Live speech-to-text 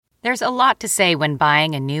There's a lot to say when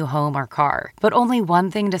buying a new home or car, but only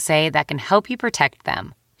one thing to say that can help you protect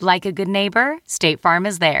them. Like a good neighbor, State Farm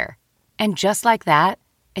is there. And just like that,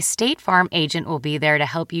 a State Farm agent will be there to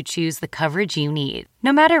help you choose the coverage you need,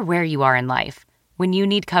 no matter where you are in life. When you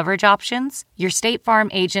need coverage options, your State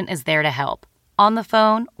Farm agent is there to help, on the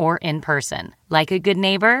phone or in person. Like a good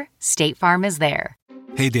neighbor, State Farm is there.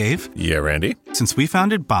 Hey, Dave. Yeah, Randy. Since we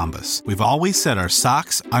founded Bombas, we've always said our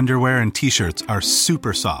socks, underwear, and T-shirts are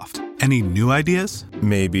super soft. Any new ideas?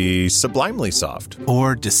 Maybe sublimely soft.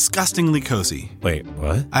 Or disgustingly cozy. Wait,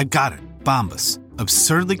 what? I got it. Bombas.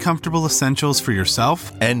 Absurdly comfortable essentials for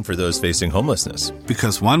yourself and for those facing homelessness.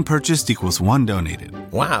 Because one purchased equals one donated.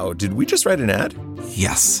 Wow, did we just write an ad?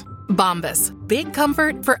 Yes. Bombas. Big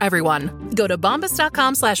comfort for everyone. Go to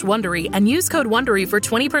bombas.com/Wondery and use code WONDERY for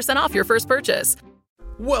 20% off your first purchase.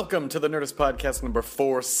 Welcome to the Nerdist Podcast number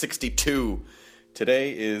 462.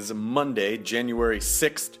 Today is Monday, January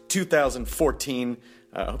 6th, 2014.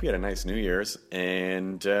 I hope you had a nice New Year's.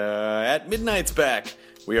 And At Midnight's back.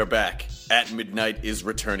 We are back. At Midnight is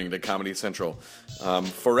returning to Comedy Central.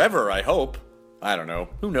 Forever, I hope. I don't know.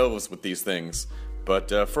 Who knows with these things?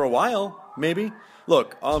 But for a while, maybe.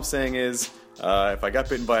 Look, all I'm saying is, if I got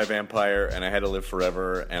bitten by a vampire and I had to live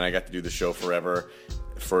forever and I got to do the show forever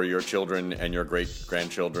for your children and your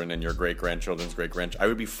great-grandchildren and your great-grandchildren's great-grandchildren, I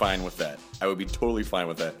would be fine with that. I would be totally fine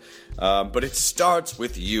with that. But it starts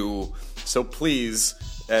with you. So please,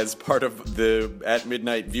 as part of the At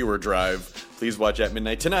Midnight viewer drive, please watch At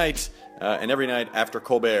Midnight tonight and every night after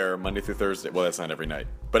Colbert, Monday through Thursday. Well, that's not every night.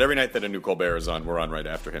 But every night that a new Colbert is on, we're on right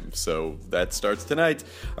after him. So that starts tonight.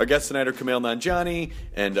 Our guests tonight are Kumail Nanjiani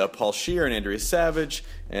and Paul Scheer and Andrea Savage.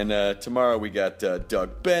 And tomorrow we got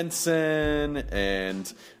Doug Benson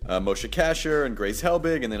and Moshe Kasher and Grace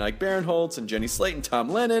Helbig and then Ike Barinholtz and Jenny Slate and Tom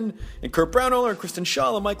Lennon and Kurt Braunohler and Kristen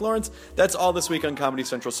Schaal and Mike Lawrence. That's all this week on Comedy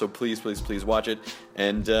Central, so please, please, please watch it.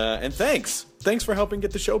 And thanks. Thanks for helping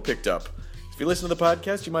get the show picked up. If you listen to the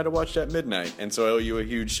podcast, you might have watched At Midnight, and so I owe you a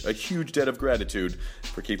huge debt of gratitude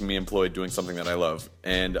for keeping me employed doing something that I love.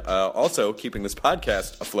 And also, keeping this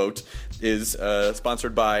podcast afloat is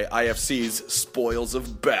sponsored by IFC's Spoils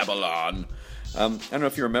of Babylon. I don't know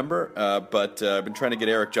if you remember, but I've been trying to get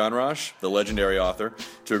Eric Johnrosh, the legendary author,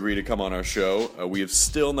 to agree to come on our show. We have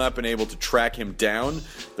still not been able to track him down.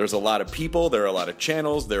 There's a lot of people, there are a lot of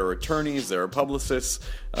channels, there are attorneys, there are publicists.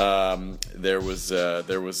 There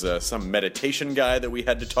was some meditation guy that we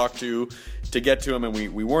had to talk to get to him, and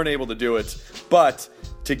we weren't able to do it. But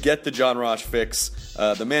to get the John Rosh fix,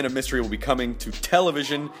 the Man of Mystery will be coming to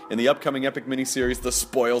television in the upcoming epic miniseries The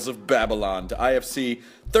Spoils of Babylon to IFC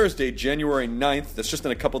Thursday, January 9th. That's just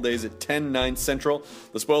in a couple days at 10/9 Central.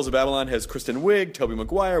 The Spoils of Babylon has Kristen Wiig, Tobey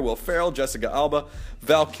Maguire, Will Ferrell, Jessica Alba,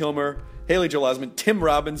 Val Kilmer, Haley Joel Osment, Tim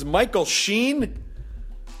Robbins, Michael Sheen,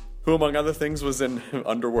 who, among other things, was in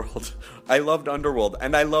Underworld. I loved Underworld,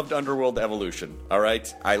 and I loved Underworld Evolution, all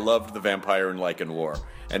right? I loved the Vampire and Lycan War,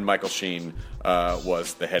 and Michael Sheen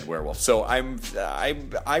was the head werewolf. So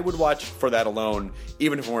I would watch for that alone,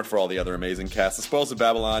 even if it weren't for all the other amazing casts. The Spoils of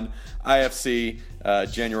Babylon, IFC,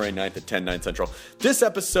 January 9th at 10/9 Central. This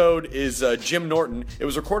episode is Jim Norton. It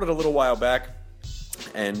was recorded a little while back.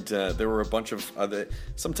 And there were a bunch of other...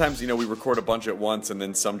 Sometimes, we record a bunch at once and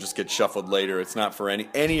then some just get shuffled later. It's not for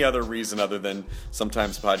any other reason other than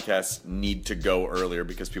sometimes podcasts need to go earlier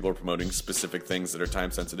because people are promoting specific things that are time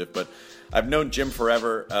sensitive. But I've known Jim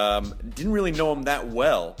forever. Didn't really know him that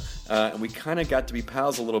well. And we kind of got to be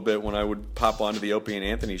pals a little bit when I would pop onto the Opie and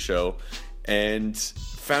Anthony show and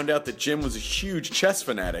found out that Jim was a huge chess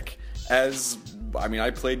fanatic. I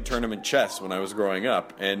played tournament chess when I was growing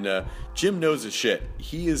up, and Jim knows his shit.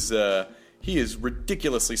 He is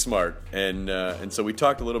ridiculously smart, and so we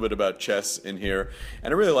talked a little bit about chess in here.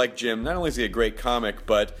 And I really like Jim. Not only is he a great comic,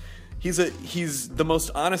 but he's the most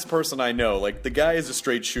honest person I know. Like, the guy is a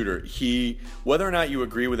straight shooter. Whether or not you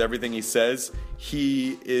agree with everything he says,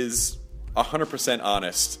 he is 100%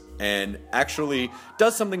 honest. And actually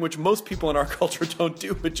does something which most people in our culture don't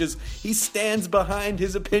do, which is he stands behind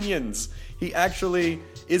his opinions. He actually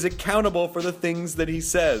is accountable for the things that he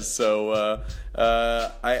says. So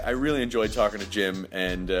I really enjoyed talking to Jim,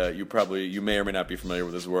 and you may or may not be familiar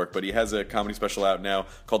with his work, but he has a comedy special out now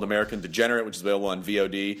called American Degenerate, which is available on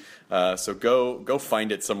VOD. So go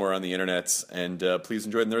find it somewhere on the internets, and please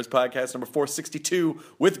enjoy the Nerdist Podcast number 462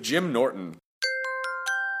 with Jim Norton.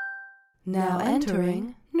 Now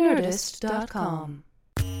entering Nerdist.com.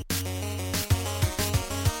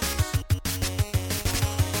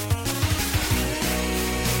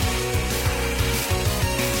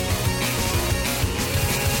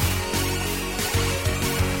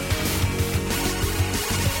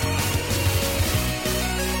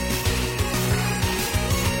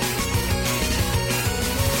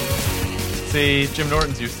 See, Jim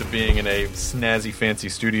Norton's used to being in a snazzy, fancy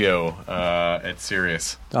studio at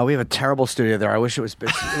Sirius. Oh, we have a terrible studio there. I wish it was big.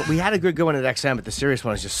 We had a good one at XM, but the Sirius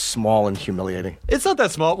one is just small and humiliating. It's not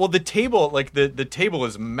that small. Well, the table, like the table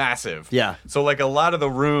is massive. Yeah. So like a lot of the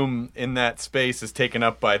room in that space is taken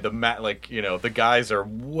up by the guys are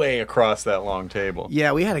way across that long table.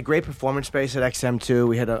 Yeah, we had a great performance space at XM too.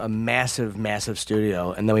 We had a massive, massive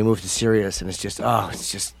studio, and then we moved to Sirius, and it's just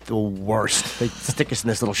the worst. They stick us in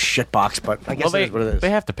this little shit box, but I guess that is what it is. They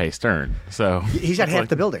have to pay Stern, so he's got half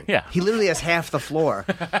the building. Yeah, he literally has half the floor.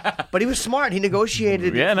 But he was smart. He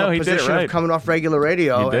negotiated. He did it right. Of coming off regular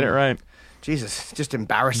radio. He did it right. Jesus, it's just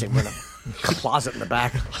embarrassing. We're in a closet in the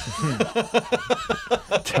back.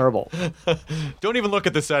 Terrible. Don't even look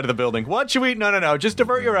at this side of the building. What you eat? No. Just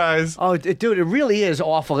divert your eyes. Oh, dude, it really is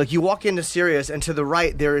awful. Like, you walk into Sirius, and to the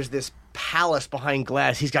right, there is this palace behind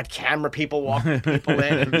glass. He's got camera people walking people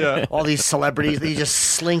in. Yeah. All these celebrities. They just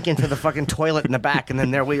slink into the fucking toilet in the back, and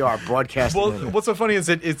then there we are broadcasting. Well, what's so funny is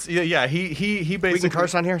that he basically... We can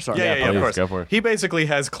curse on here? Sorry. Yeah, of course. Go for it. He basically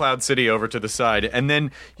has Cloud City over to the side, and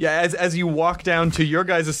then, as you walk down to your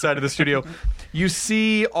guys' side of the studio, you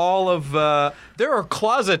see all of... there are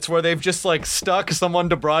closets where they've just, like, stuck someone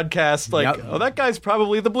to broadcast, like, Yep. Oh, that guy's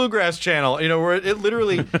probably the Bluegrass Channel, where it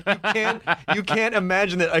literally... You can't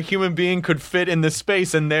imagine that a human being could fit in this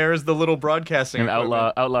space, and there's the little broadcasting And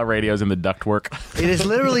outlaw radios in the ductwork. It is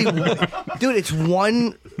literally, dude,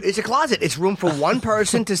 it's a closet. It's room for one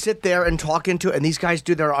person to sit there and talk into, and these guys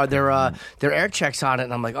do their air checks on it,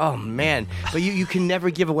 and I'm like, oh, man. But you can never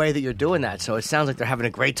give away that you're doing that, so it sounds like they're having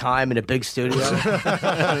a great time in a big studio.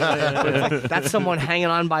 That's someone hanging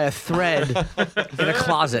on by a thread in a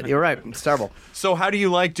closet. You're right. It's terrible. So how do you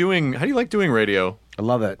like doing radio? I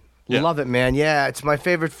love it. Yeah. Love it, man. Yeah, it's my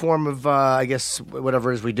favorite form of, I guess,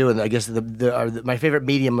 whatever it is we do. And I guess my favorite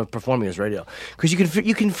medium of performing is radio, because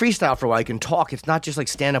you can freestyle for a while. You can talk. It's not just like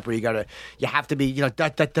stand up where you have to be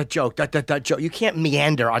that joke. You can't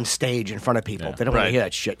meander on stage in front of people. Yeah. They don't want to hear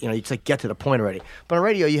that shit. You just like get to the point already. But on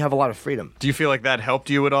radio, you have a lot of freedom. Do you feel like that helped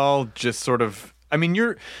you at all? Just sort of. I mean,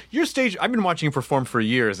 your stage. I've been watching you perform for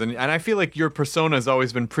years, and I feel like your persona has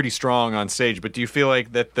always been pretty strong on stage. But do you feel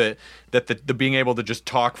like that the being able to just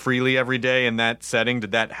talk freely every day in that setting,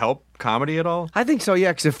 did that help comedy at all? I think so,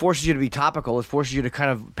 yeah, because it forces you to be topical. It forces you to kind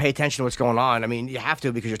of pay attention to what's going on. I mean, you have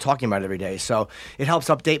to, because you're talking about it every day. So it helps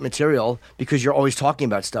update material because you're always talking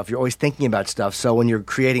about stuff. You're always thinking about stuff. So when you're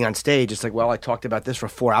creating on stage, it's like, well, I talked about this for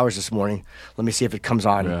 4 hours this morning. Let me see if it comes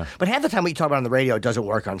on. Yeah. But half the time what you talk about on the radio doesn't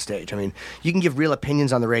work on stage. I mean, you can give real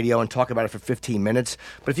opinions on the radio and talk about it for 15 minutes.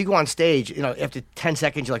 But if you go on stage, after 10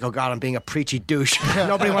 seconds, you're like, oh, God, I'm being a preachy douche.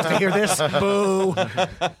 Nobody wants to hear this. Boo.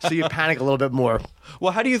 So you panic a little bit more.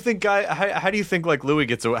 Well, how do you think like Louis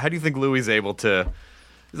gets away? How do you think Louis is able to?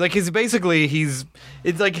 Like it's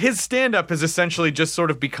like his stand-up has essentially just sort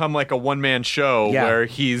of become like a one-man show where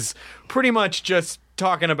he's pretty much just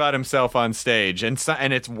talking about himself on stage, and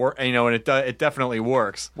it definitely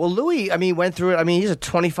works. Well, Louis, I mean, went through it. I mean, he's a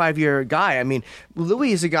 25-year guy. I mean,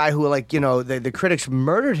 Louis is a guy who, like, the critics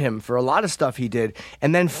murdered him for a lot of stuff he did,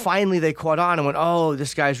 and then finally they caught on and went, oh,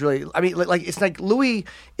 this guy's really. I mean, like it's like Louis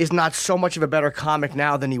is not so much of a better comic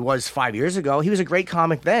now than he was 5 years ago. He was a great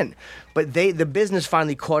comic then, but the business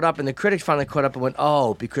finally caught up, and the critics finally caught up and went,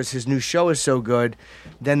 oh, because his new show is so good.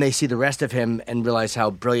 Then they see the rest of him and realize how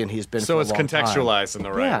brilliant he's been. So for a it's long contextualized in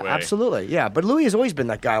the right way. Yeah, absolutely. Yeah, but Louis has always been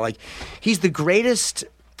that guy. Like, he's the greatest.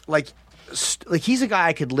 Like he's a guy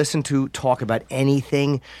I could listen to talk about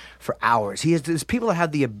anything for hours. There's people that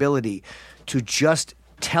have the ability to just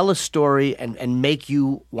tell a story and make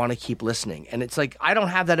you want to keep listening. And it's like, I don't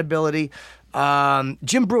have that ability.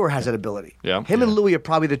 Jim Brewer has that ability. Yeah. Him and Louis are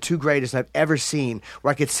probably the two greatest I've ever seen,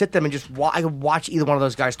 where I could sit them and just I could watch either one of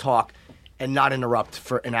those guys talk and not interrupt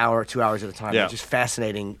for an hour or 2 hours at a time. Yeah. They're just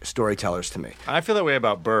fascinating storytellers to me. I feel that way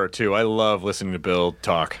about Burr too. I love listening to Bill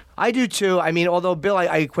talk. I do too. I mean, although Bill,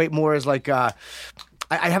 I equate more as like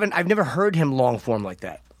I've never heard him long form like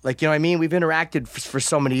that. Like, you know what I mean? We've interacted for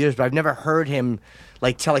so many years, but I've never heard him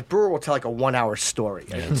Brewer will tell like a 1 hour story.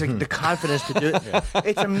 Yeah. It's like the confidence to do it. Yeah.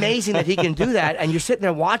 It's amazing that he can do that, and you're sitting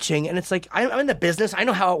there watching, and it's like, I'm in the business, I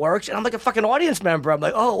know how it works, and I'm like a fucking audience member. I'm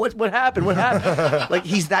like, oh, what happened? What happened? Like,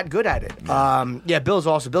 he's that good at it. Bill's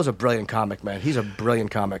a brilliant comic, man. He's a brilliant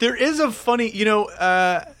comic. There is a funny,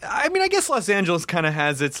 I mean, I guess Los Angeles kind of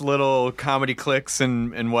has its little comedy cliques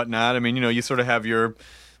and whatnot. I mean, you sort of have your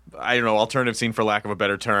I don't know, alternative scene for lack of a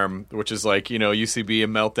better term, which is like, UCB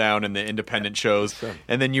and Meltdown and the independent shows. Sure.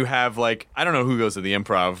 And then you have like, I don't know who goes to the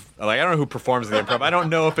Improv. Like, I don't know who performs at the Improv. I don't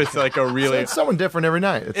know if it's like a really... It's someone different every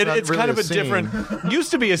night. It's really kind of a different...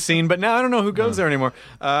 Used to be a scene, but now I don't know who goes there anymore.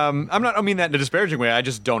 I mean that in a disparaging way. I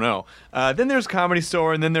just don't know. Then there's Comedy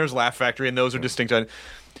Store, and then there's Laugh Factory, and those are distinct.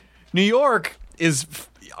 New York is...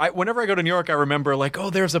 whenever I go to New York, I remember like, oh,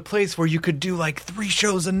 there's a place where you could do like 3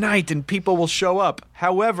 shows a night and people will show up.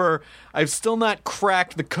 However, I've still not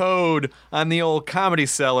cracked the code on the old Comedy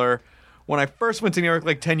Cellar. When I first went to New York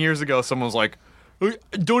like 10 years ago, someone was like,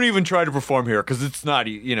 don't even try to perform here because it's not,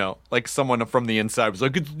 like someone from the inside was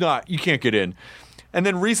like, it's not, you can't get in. And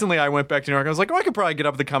then recently I went back to New York. I was like, I could probably get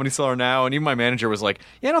up at the Comedy Cellar now. And even my manager was like,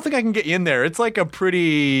 yeah, I don't think I can get you in there. It's like a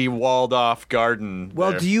pretty walled-off garden.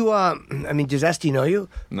 Well, there. do you, does Esty know you?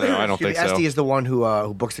 No, I don't think so. Esty is the one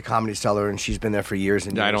who books the Comedy Cellar, and she's been there for years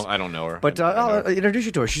and years. I don't know her. But I'll introduce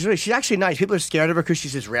you to her. She's actually nice. People are scared of her because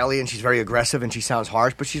she's Israeli and she's very aggressive and she sounds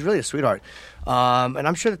harsh, but she's really a sweetheart. And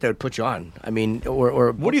I'm sure that they would put you on. I mean,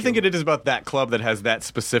 or what do you think it is about that club that has that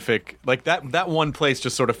specific, like that one place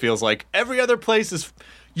just sort of feels like every other place is...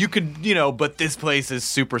 You could, but this place is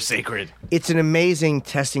super sacred. It's an amazing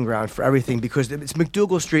testing ground for everything because it's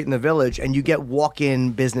McDougal Street in the Village, and you get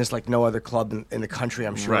walk-in business like no other club in the country,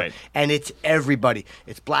 I'm sure. Right. And it's everybody.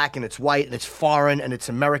 It's black and it's white and it's foreign and it's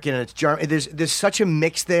American and it's German. There's such a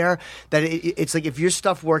mix there that it's like if your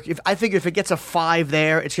stuff works. I figure if it gets a 5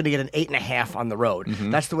 there, it's going to get an 8.5 on the road.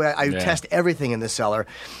 Mm-hmm. That's the way I test everything in the cellar.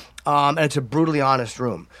 And it's a brutally honest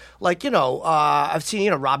room. Like, I've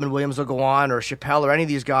seen, Robin Williams will go on or Chappelle or any of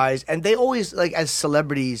these guys, and they always, like, as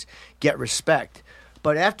celebrities, get respect.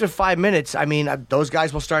 But after 5 minutes, I mean, those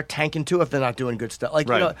guys will start tanking too if they're not doing good stuff. Like,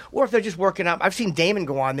 right. Or if they're just working out. I've seen Damon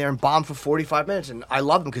go on there and bomb for 45 minutes, and I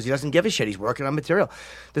love him because he doesn't give a shit. He's working on material.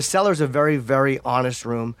 The Cellar's a very, very honest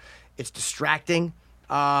room. It's distracting.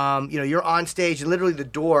 You're on stage, and literally the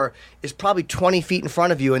door is probably 20 feet in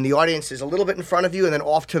front of you, and the audience is a little bit in front of you, and then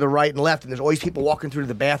off to the right and left, and there's always people walking through to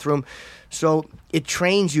the bathroom. So it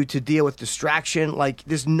trains you to deal with distraction. Like,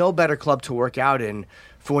 there's no better club to work out in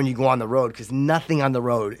for when you go on the road, because nothing on the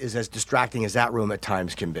road is as distracting as that room at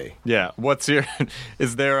times can be. Yeah.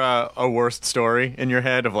 Is there a worst story in your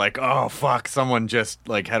head of like, oh, fuck, someone just,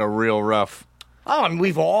 like, had a real rough... Oh, I mean,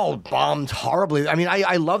 we've all bombed horribly. I mean,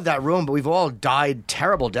 I love that room, but we've all died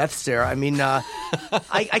terrible deaths there. I mean, I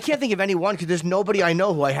can't think of anyone because there's nobody I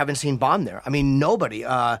know who I haven't seen bomb there. I mean, nobody.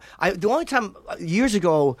 The only time, years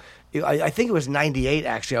ago, I think it was 98,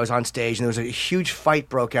 actually, I was on stage, and there was a huge fight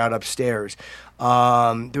broke out upstairs. There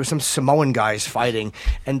were some Samoan guys fighting,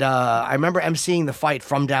 and I remember emceeing the fight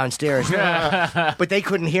from downstairs. But they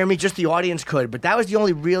couldn't hear me, just the audience could. But that was the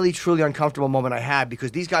only really, truly uncomfortable moment I had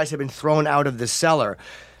because these guys had been thrown out of the cellar,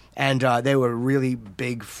 and they were really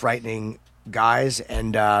big, frightening guys,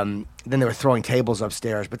 and then they were throwing tables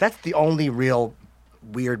upstairs. But that's the only real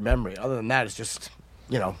weird memory. Other than that, it's just...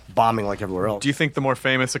 bombing like everywhere else. Do you think the more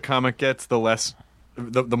famous a comic gets, the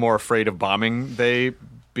more afraid of bombing they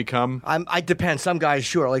become? I depend. Some guys,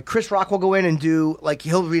 sure. Like Chris Rock will go in and do, like,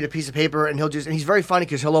 he'll read a piece of paper and and he's very funny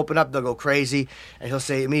because he'll open up, they'll go crazy, and he'll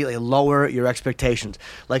say immediately, lower your expectations.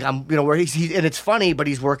 Like, where he's and it's funny, but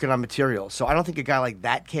he's working on material. So I don't think a guy like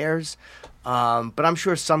that cares. But I'm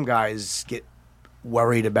sure some guys get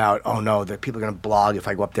worried about, oh no, that people are going to blog if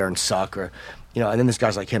I go up there and suck, or... and then there's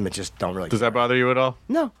guys like him that just don't really... Does that bother you at all?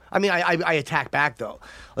 No. I mean, I attack back, though.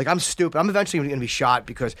 Like, I'm stupid. I'm eventually going to be shot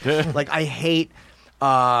because, like, I hate...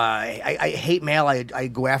 I hate mail. I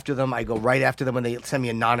go after them. I go right after them when they send me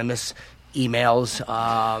anonymous emails.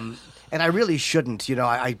 And I really shouldn't.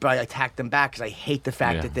 But I attack them back because I hate the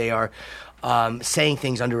fact that they are saying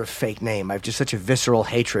things under a fake name. I have just such a visceral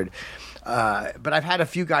hatred. But I've had a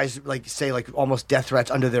few guys say almost death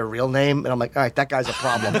threats under their real name, and I'm like, all right, that guy's a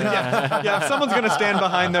problem. If someone's going to stand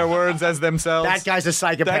behind their words as themselves, that guy's a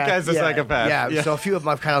psychopath. That guy's a psychopath. Yeah. So a few of them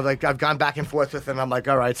I've kind of I've gone back and forth with, and I'm like,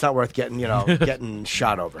 all right, it's not worth getting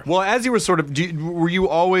shot over. Well, as you were were you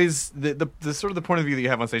always the sort of the point of view that you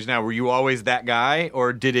have on stage now? Were you always that guy,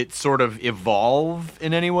 or did it sort of evolve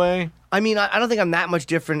in any way? I mean, I don't think I'm that much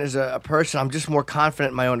different as a person. I'm just more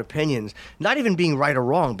confident in my own opinions. Not even being right or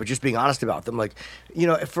wrong, but just being honest about them. Like,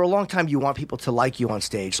 for a long time, you want people to like you on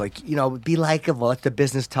stage. Like, be likable. Like the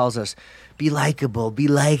business tells us. Be likable. Be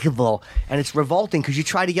likable. And it's revolting because you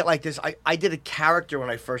try to get like this. I did a character when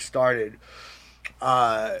I first started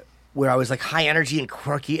where I was like high energy and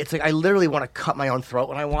quirky. It's like I literally want to cut my own throat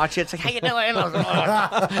when I watch it. It's like, how you doing?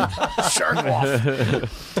 Jerk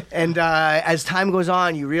off. And as time goes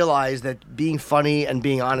on, you realize that being funny and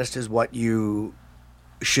being honest is what you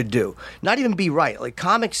should do. Not even be right. Like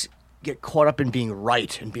comics get caught up in being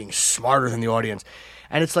right and being smarter than the audience.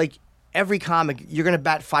 And it's like every comic, you're going to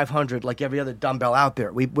bat 500 like every other dumbbell out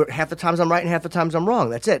there. Half the times I'm right and half the times I'm wrong.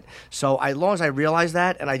 That's it. So as long as I realize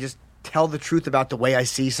that and I just tell the truth about the way I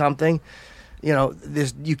see something, you know,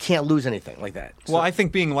 you can't lose anything like that. Well, I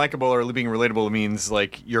think being likable or being relatable means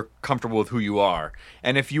like you're comfortable with who you are.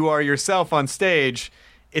 And if you are yourself on stage,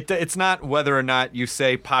 it's not whether or not you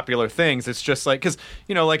say popular things. It's just like, because,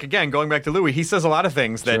 you know, like, again, going back to Louis, he says a lot of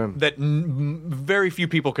things that very few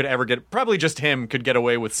people could ever get, probably just him could get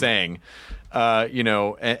away with saying. You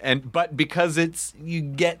know, but because you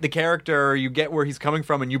get the character, or you get where he's coming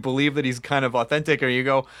from, and you believe that he's kind of authentic, or you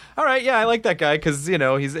go, all right, yeah, I like that guy, because, you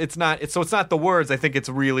know, it's not the words. I think it's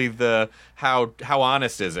really the how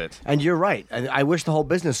honest is it. And you're right. I wish the whole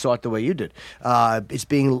business saw it the way you did. It's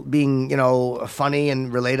being you know, funny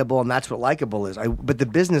and relatable, and that's what likable is. But the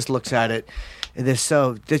business looks at it, and they're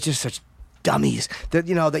just such dummies that,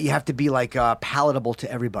 you know, that you have to be like palatable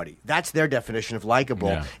to everybody. That's their definition of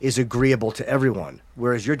likable, is agreeable to everyone,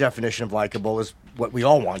 whereas your definition of likable is what we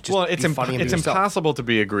all want. Just it's be funny and it's be yourself. impossible to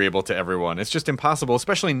be agreeable to everyone. It's just impossible,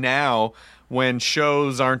 especially now when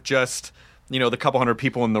shows aren't just, you know, the couple hundred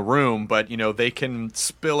people in the room, but, you know, they can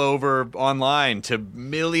spill over online to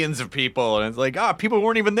millions of people, and it's like, people who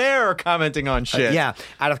weren't even there are commenting on shit. Out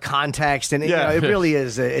of context, and you know, it really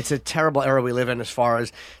is. It's a terrible era we live in as far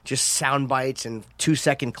as just sound bites and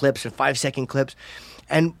 2-second clips and 5-second clips,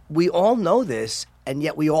 and we all know this. And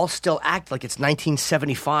yet we all still act like it's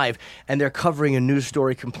 1975 and they're covering a news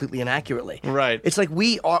story completely inaccurately. Right. It's like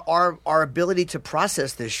our ability to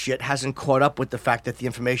process this shit hasn't caught up with the fact that the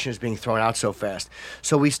information is being thrown out so fast.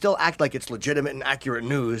 So we still act like it's legitimate and accurate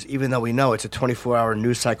news, even though we know it's a 24-hour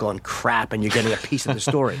news cycle and crap, and you're getting a piece of the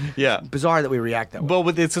story. Yeah. Bizarre that we react that way. Well,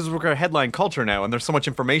 this is we're a headline culture now, and there's so much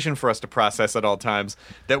information for us to process at all times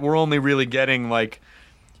that we're only really getting, like,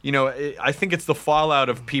 you know, I think it's the fallout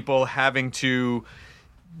of people having to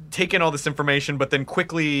take in all this information, but then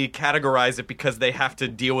quickly categorize it because they have to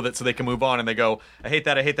deal with it so they can move on. And they go, I hate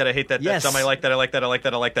that, I hate that, I hate that. Yes. That's dumb, I like that, I like that, I like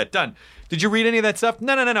that, I like that. Done. Did you read any of that stuff?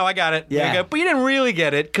 No, I got it. Yeah. You go, but you didn't really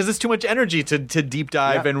get it because it's too much energy to deep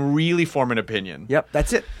dive and really form an opinion. Yep,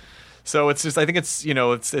 that's it. So it's just, I think it's, you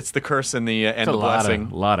know, it's the curse and the blessing.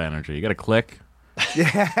 A lot of energy. You got to click.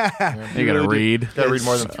 Yeah. You got to read. Got to read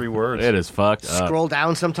more than 3 words. It is fucked up. Scroll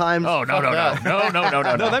down sometimes. Oh, no. No,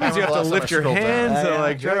 that means you have to lift your hands and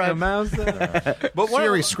like drag the mouse down. But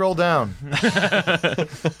Siri, scroll down.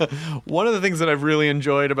 One of the things that I've really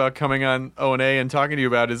enjoyed about coming on O&A and talking to you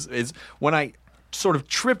about is when I sort of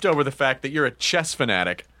tripped over the fact that you're a chess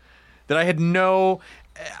fanatic. That I had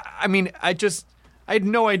I had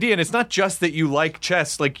no idea, and it's not just that you like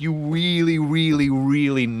chess, like you really, really,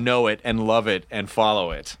 really know it and love it and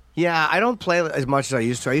follow it. Yeah, I don't play as much as I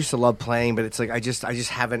used to. I used to love playing, but it's like I just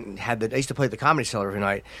haven't had the. I used to play at the Comedy Cellar every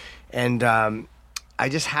night, and I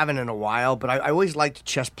just haven't in a while. But I always liked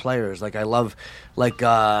chess players. Like I love, like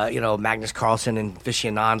you know, Magnus Carlsen and Vishy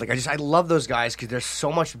Anand. Like I love those guys because they're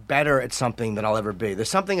so much better at something than I'll ever be. There's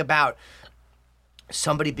something about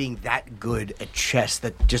somebody being that good at chess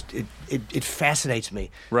that just it fascinates me.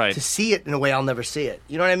 Right. To see it in a way I'll never see it.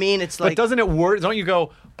 You know what I mean? It's like, but doesn't it work? Don't you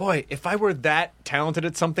go, boy, if I were that talented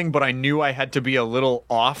at something, but I knew I had to be a little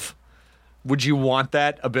off, would you want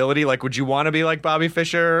that ability? Like, would you want to be like Bobby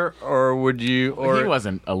Fischer, or would you? Or he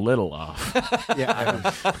wasn't a little off.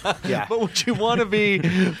 yeah. But would you want to be?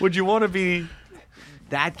 Would you want to be?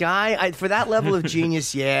 That guy, for that level of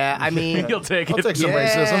genius, yeah. I mean, You'll take it. I'll take some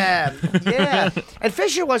racism. Yeah. And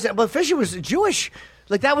Fisher Fisher was Jewish.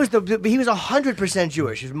 Like that was he was 100%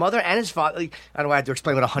 Jewish. His mother and his father. Like, I don't know why I have to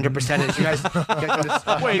explain what 100% is. You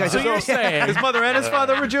guys, Wait, so you're saying His mother and his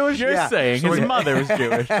father were Jewish? You're saying his mother was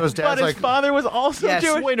Jewish, his dad's but his like- father was also Yes.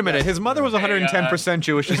 Jewish? Wait a minute. His mother was 110%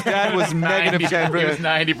 Jewish. His dad was negative 10%. He was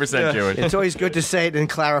 90% Jewish. It's always good to say it and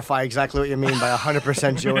clarify exactly what you mean by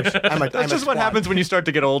 100% Jewish. That's just what happens when you start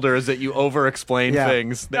to get older, is that you over-explain Yeah.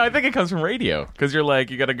 things. No, I think it comes from radio because you're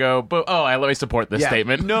like, you got to go, but let me support this Yeah.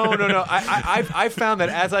 statement. No. I've found that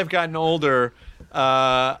as I've gotten older,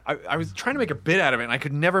 I was trying to make a bit out of it, and I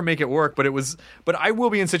could never make it work. But I will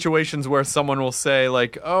be in situations where someone will say,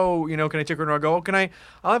 like, "Oh, you know, can I take her?" And I'll go, "Oh, can I?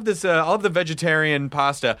 I'll have this. I'll have the vegetarian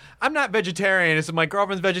pasta. I'm not vegetarian. It's my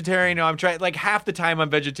girlfriend's vegetarian. No, I'm trying. Like half the time I'm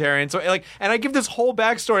vegetarian. So like, and I give this whole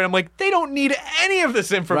backstory. And I'm like, they don't need any of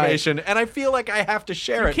this information, and I feel like I have to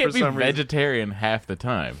share You it can't for be some reason. vegetarian half the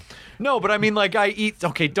time. No, but I mean, like, I eat.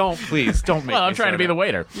 Okay, please don't make. Well, me I'm trying say to be that. the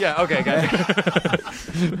waiter. Yeah. Okay, gotcha.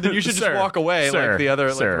 Then you should just Sir, walk away sir, like the other.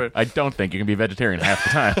 Sir, like, I don't think you can be vegetarian half the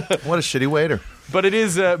time. What a shitty waiter. But it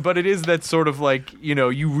is that sort of like,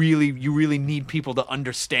 you really need people to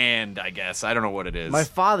understand, I guess. I don't know what it is. My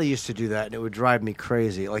father used to do that, and it would drive me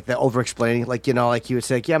crazy. Like the over-explaining, like he would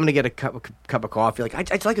say, "Yeah, I'm gonna get a cup of coffee." Like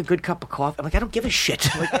I'd like a good cup of coffee. I'm like, I don't give a shit.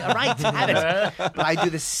 Like, all right, have it. But I do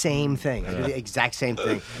the same thing. I do the exact same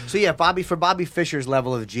thing. So yeah, Bobby Fischer's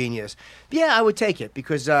level of genius, yeah, I would take it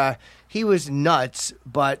because he was nuts,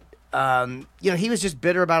 but he was just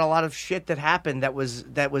bitter about a lot of shit that happened that was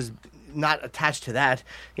not attached to that.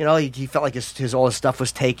 He felt like all his stuff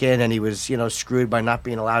was taken, and he was screwed by not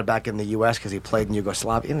being allowed back in the U.S. because he played in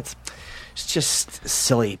Yugoslavia. And it's just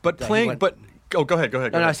silly. But go ahead.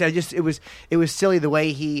 No, I said it was silly the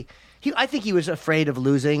way he. I think he was afraid of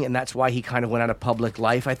losing, and that's why he kind of went out of public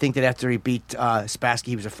life. I think that after he beat Spassky,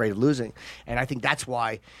 he was afraid of losing, and I think that's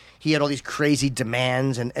why he had all these crazy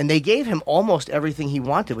demands, and they gave him almost everything he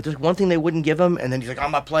wanted. But there's one thing they wouldn't give him, and then he's like,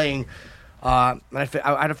 "I'm not playing." I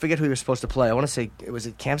forget who he was supposed to play. I want to say, was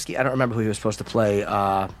it Kamsky? I don't remember who he was supposed to play.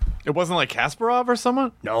 It wasn't like Kasparov or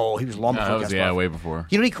someone? No, he was long before Kasparov. Yeah, way before.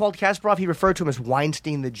 You know what he called Kasparov? He referred to him as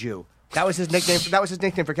Weinstein the Jew. That was his nickname. That was his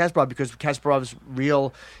nickname for Kasparov because Kasparov's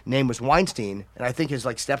real name was Weinstein, and I think his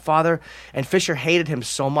stepfather. And Fischer hated him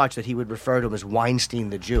so much that he would refer to him as Weinstein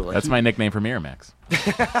the Jew. That's my nickname for Miramax.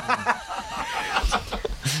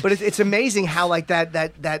 But it's amazing how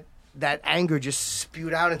that anger just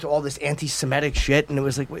spewed out into all this anti-Semitic shit, and it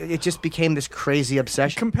was it just became this crazy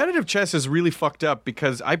obsession. Competitive chess is really fucked up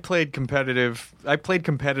because I played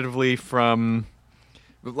competitively from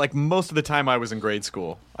most of the time I was in grade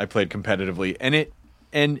school. I played competitively,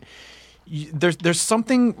 and there's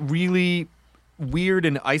something really weird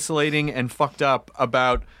and isolating and fucked up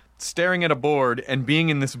about staring at a board and being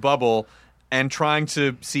in this bubble and trying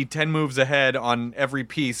to see 10 moves ahead on every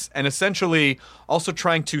piece, and essentially also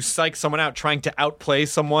trying to psych someone out, trying to outplay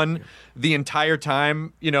someone the entire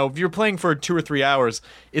time. If you're playing for 2 or 3 hours,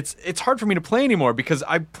 it's hard for me to play anymore because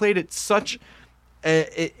I played it such...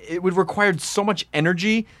 it would require so much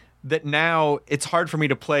energy that now it's hard for me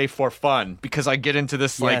to play for fun because I get into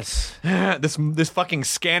this this fucking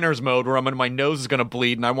scanners mode where my nose is going to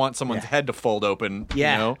bleed and I want someone's head to fold open.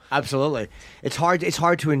 Yeah, absolutely. It's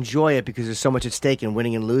hard to enjoy it because there's so much at stake in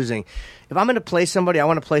winning and losing. If I'm going to play somebody, I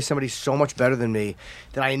want to play somebody so much better than me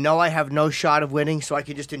that I know I have no shot of winning, so I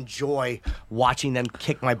can just enjoy watching them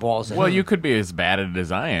kick my balls in. Well, you could be as bad at it as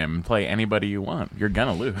I am and play anybody you want. You're going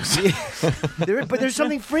to lose. But there's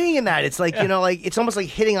something freeing in that. It's it's almost like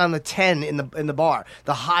hitting on the 10 in the bar.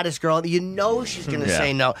 The hottest girl, she's going to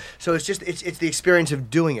say no. So it's the experience of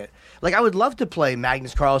doing it. I would love to play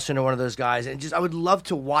Magnus Carlsen or one of those guys, and I would love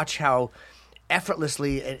to watch how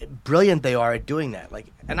effortlessly and brilliant they are at doing that.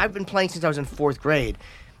 And I've been playing since I was in 4th grade.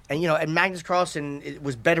 And Magnus Carlsen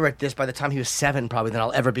was better at this by the time he was 7 probably than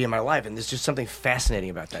I'll ever be in my life. And there's just something fascinating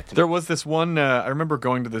about that to me. There was this one, I remember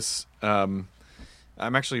going to this, I'm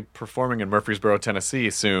actually performing in Murfreesboro, Tennessee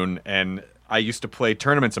soon, and I used to play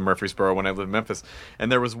tournaments in Murfreesboro when I lived in Memphis,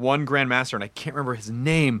 and there was one grandmaster, and I can't remember his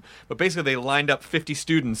name, but basically they lined up 50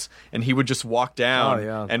 students, and he would just walk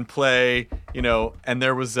down and play, and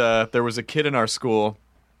there was a kid in our school,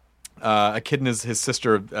 a kid and his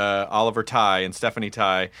sister, Oliver Ty and Stephanie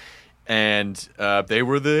Ty, and they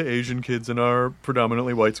were the Asian kids in our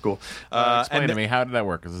predominantly white school. Explain to me, how did that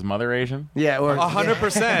work? Is his mother Asian? Yeah,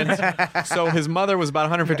 100%. So his mother was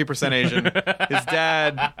about 150% Asian. His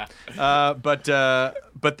dad,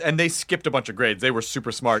 and they skipped a bunch of grades. They were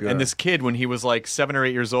super smart. Sure. And this kid, when he was 7 or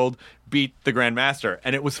 8 years old, beat the grandmaster,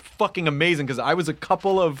 and it was fucking amazing because I was a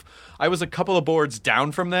couple of boards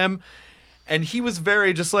down from them. And he was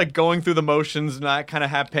very just going through the motions, not kind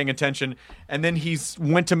of paying attention. And then he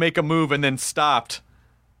went to make a move and then stopped.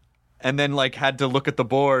 And then had to look at the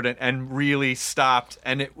board and really stopped.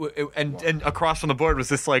 And and across from the board was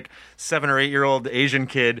this 7 or 8 year old Asian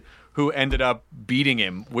kid who ended up beating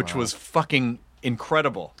him, which was fucking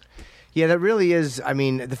incredible. Yeah, that really is. I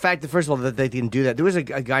mean, the fact that, first of all, that they didn't do that. There was a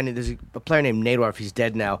guy named, there's a player named Nadorf, he's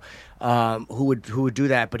dead now, who would do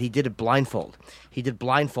that, but he did it blindfold. He did a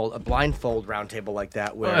blindfold round table like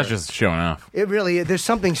that. Where that's just showing off. It really is. There's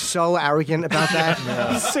something so arrogant about that.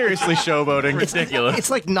 Seriously showboating. Ridiculous. It's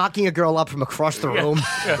like knocking a girl up from across the room.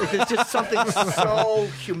 It's just something so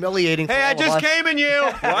humiliating. Hey, I just came in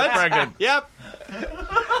you. What? Pregnant. Yep.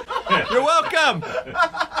 You're welcome.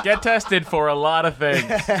 Get tested for a lot of things.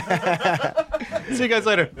 See you guys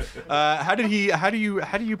later. How do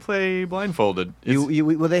you play blindfolded?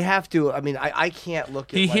 Well, they have to. I mean, I can't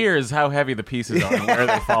look at. He hears how heavy the pieces are and where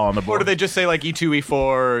they fall on the board. Or do they just say E2,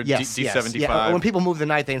 E4, D75? Yeah. When people move the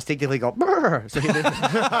knight, they instinctively go. Brr. So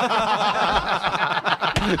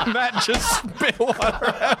Matt just spit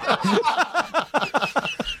water out.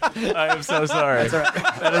 I am so sorry.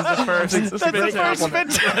 That is the first spit take.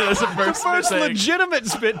 That is the first spit take legitimate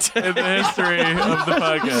spit take in the history of the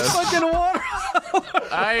podcast. Fucking water.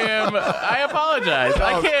 I apologize.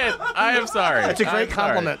 I can't. I am sorry. That's a great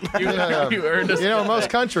compliment. You earned us. Most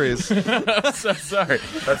countries. So sorry.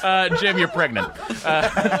 Jim, you're pregnant.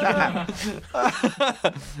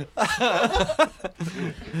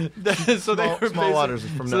 So they were Small waters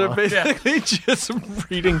from now on. they're basically just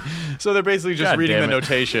reading. So they're basically just God reading the damn it.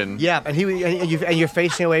 notation. Yeah, and you're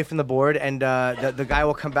facing away from the board, and the guy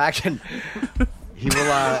will come back and he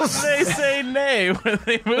will. They say nay when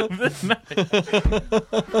they move the knife.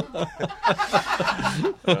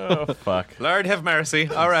 Oh fuck! Lord have mercy.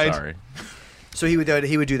 All right. Sorry. So he would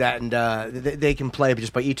do that, and they can play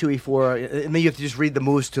just by E2, E4, and then you have to just read the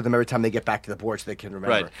moves to them every time they get back to the board so they can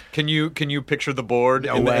remember. Right. Can you picture the board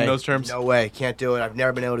in those terms? No way. Can't do it. I've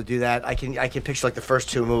never been able to do that. I can picture like the first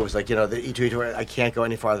two moves, like the E2, E4. I can't go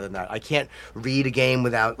any farther than that. I can't read a game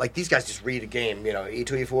without like these guys just read a game. E2,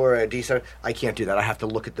 E4, D7. I can't do that. I have to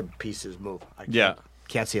look at the pieces move.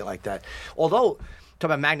 Can't see it like that. Although. Talk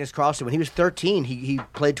about Magnus Carlsen. When he was 13, he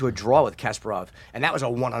played to a draw with Kasparov, and that was a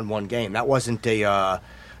one-on-one game. That wasn't a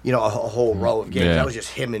whole row of games. Yeah. That was just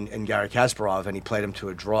him and Garry Kasparov, and he played him to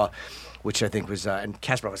a draw, which I think was. And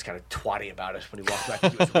Kasparov was kind of twatty about it when he walked back.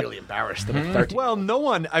 He was really embarrassed at 13. Well, no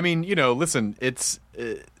one. I mean, listen. It's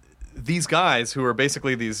these guys who are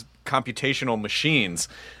basically these computational machines.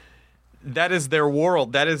 That is their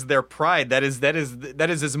world. That is their pride. That is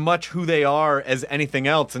as much who they are as anything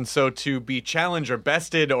else. And so to be challenged or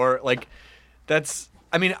bested or like, that's.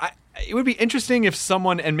 I mean, it would be interesting if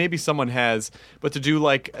someone, and maybe someone has, but to do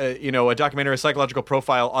like a documentary, a psychological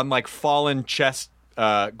profile on like fallen chess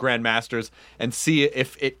grandmasters and see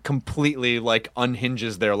if it completely like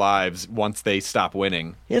unhinges their lives once they stop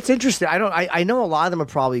winning. Yeah, it's interesting. I know a lot of them are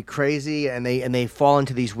probably crazy, and they fall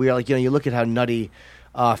into these weird. Like you look at how nutty.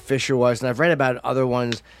 Fischer was, and I've read about other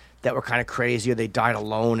ones that were kind of crazy, or they died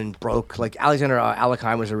alone and broke. Like Alexander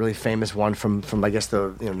Alekhine was a really famous one from I guess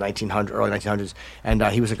the early 1900s, and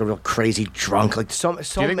he was like a real crazy drunk. Like so. Do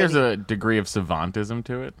you think there's a degree of savantism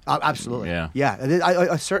to it? Absolutely. Yeah.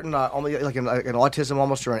 A certain almost like an autism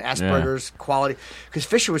almost or an Asperger's quality, because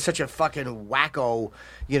Fischer was such a fucking wacko.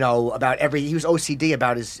 About he was OCD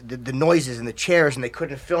about the noises and the chairs, and they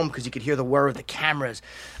couldn't film because you could hear the whir of the cameras.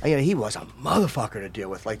 He was a motherfucker to deal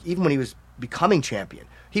with. Like even when he was becoming champion,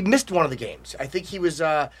 he missed one of the games. I think he was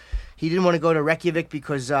he didn't want to go to Reykjavik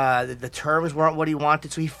because the terms weren't what he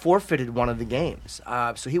wanted, so he forfeited one of the games.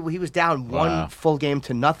 So he was down one full game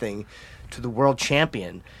to nothing to the world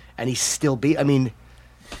champion, and he still beat. I mean,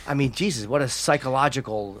 Jesus, what a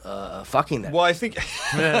psychological fucking that. Well, I think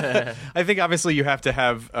obviously you have to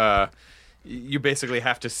have you basically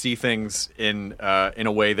have to see things in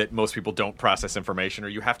a way that most people don't process information, or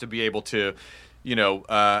you have to be able to,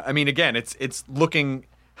 again, it's looking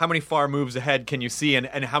how many far moves ahead can you see,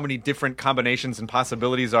 and how many different combinations and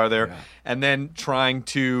possibilities are there, and then trying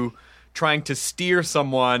to steer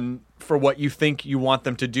someone for what you think you want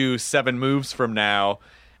them to do 7 moves from now.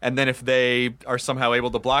 And then if they are somehow able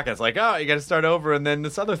to block it, it's like, oh, you got to start over, and then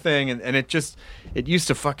this other thing, and it used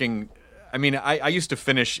to fucking. I mean, I used to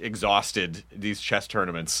finish exhausted these chess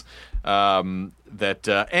tournaments. And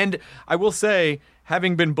I will say,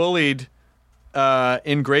 having been bullied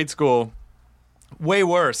in grade school, way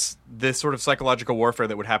worse, this sort of psychological warfare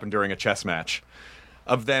that would happen during a chess match,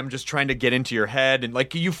 of them just trying to get into your head, and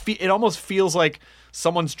like it almost feels like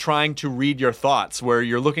someone's trying to read your thoughts, where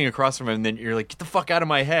you're looking across from him and then you're like, get the fuck out of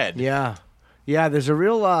my head. Yeah, there's a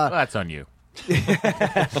real Well, that's on you.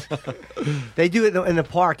 They do it in the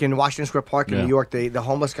park, in Washington Square Park in New York. The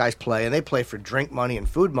homeless guys play, and they play for drink money and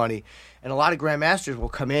food money, and a lot of grandmasters will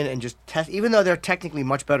come in and just test, even though they're technically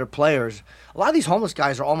much better players. A lot of these homeless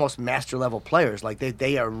guys are almost master level players. Like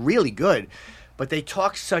they are really good, but they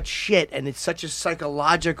talk such shit, and it's such a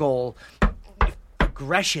psychological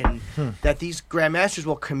aggression that these grandmasters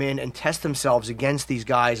will come in and test themselves against these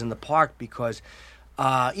guys in the park, because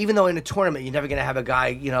even though in a tournament you're never going to have a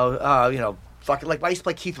guy, fucking, like I used to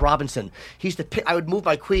play Keith Robinson. He used to pick, I would move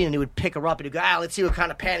my queen and he would pick her up and he'd go, let's see what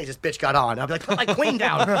kind of panties this bitch got on. I'd be like, put my queen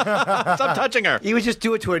down. Stop touching her. He would just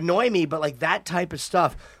do it to annoy me, but like that type of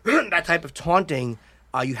stuff, that type of taunting,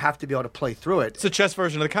 you have to be able to play through it. It's a chess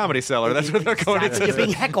version of the Comedy Cellar. That's what they're going into. You're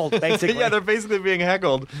being heckled, basically. Yeah, they're basically being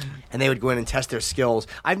heckled. And they would go in and test their skills.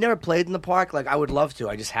 I've never played in the park. Like, I would love to.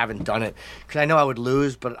 I just haven't done it. Because I know I would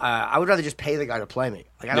lose, but I would rather just pay the guy to play me.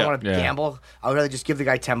 Like, I don't want to gamble. I would rather just give the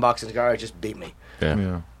guy $10 and go, all right, just beat me. Yeah.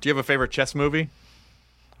 Do you have a favorite chess movie?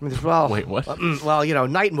 I mean, well, wait, what?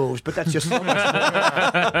 Night Moves, but that's just so much.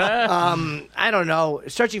 I don't know.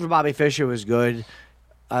 Searching for Bobby Fischer was good.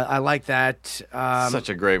 I like that. Such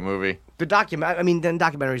a great movie. The then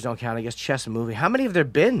documentaries don't count. I guess chess and movie. How many have there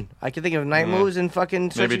been? I can think of Night Moves and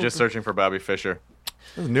fucking. Maybe just searching for Bobby Fischer.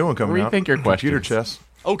 There's a new one coming What do you out. think your Computer questions? chess.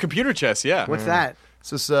 Oh, computer chess. Yeah. What's that? It's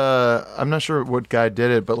this, I'm not sure what guy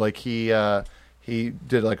did it, but like he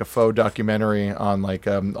did like a faux documentary on like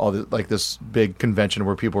all the, like this big convention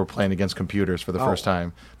where people were playing against computers for the first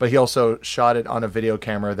time. But he also shot it on a video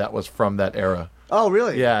camera that was from that era. Oh,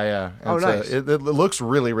 really? Yeah. Oh, nice. It looks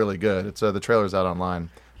really, really good. It's the trailer's out online.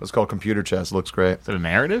 It's called Computer Chess. It looks great. Is it a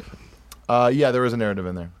narrative? Yeah, there is a narrative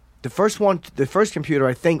in there. The first computer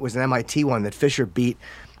I think was an MIT one that Fisher beat,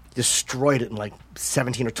 destroyed it in like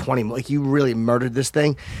 17 or 20. Like you really murdered this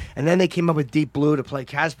thing, and then they came up with Deep Blue to play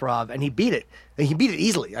Kasparov, and he beat it. And he beat it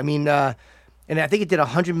easily. I mean, and I think it did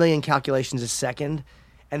 100 million calculations a second,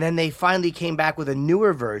 and then they finally came back with a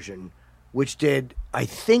newer version, which did I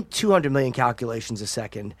think 200 million calculations a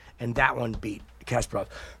second, and that one beat Kasparov.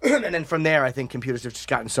 And then from there, I think computers have just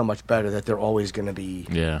gotten so much better that they're always going to be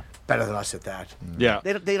better than us at that. Yeah.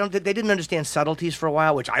 They didn't understand subtleties for a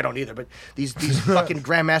while, which I don't either. But these fucking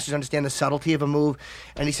grandmasters understand the subtlety of a move.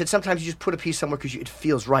 And he said sometimes you just put a piece somewhere because it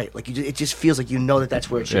feels right. Like it just feels like you know that's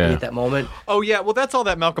where it should be at that moment. Oh yeah, well that's all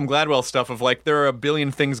that Malcolm Gladwell stuff of like there are a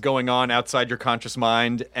billion things going on outside your conscious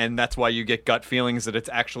mind, and that's why you get gut feelings that it's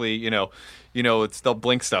actually it's the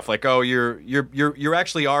blink stuff. Like, oh, you're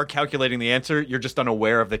actually are calculating the answer. You're just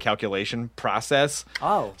unaware of the calculation process.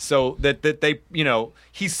 Oh. So that they,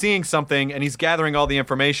 he's seeing something and he's gathering all the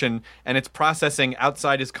information and it's processing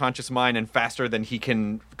outside his conscious mind and faster than he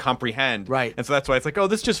can comprehend. Right. And so that's why it's like, oh,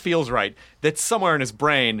 this just feels right. That's somewhere in his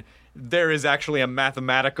brain there is actually a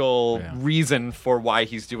mathematical reason for why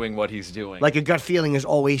he's doing what he's doing. Like a gut feeling is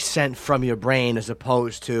always sent from your brain as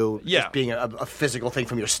opposed to just being a physical thing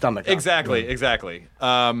from your stomach. Exactly. Is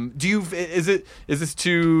this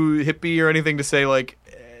too hippie or anything to say like,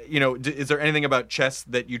 is there anything about chess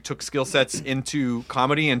that you took skill sets into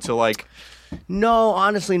comedy into like? No,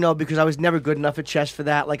 honestly, no, because I was never good enough at chess for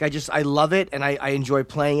that. Like, I love it and I enjoy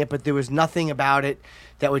playing it, but there was nothing about it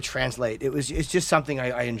that would translate. It's just something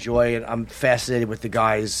I enjoy, and I'm fascinated with the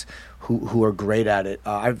guys who are great at it.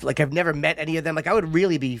 I've never met any of them. Like, I would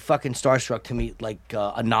really be fucking starstruck to meet like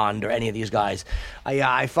Anand or any of these guys.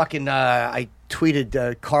 I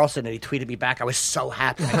tweeted Carlson and he tweeted me back. I was so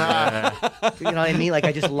happy. You know what I mean? Like,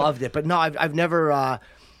 I just loved it. But no, I've never. I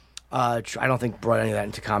don't think brought any of that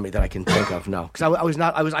into comedy that I can think of. No, because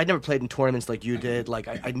I never played in tournaments like you did. Like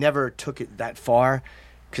I never took it that far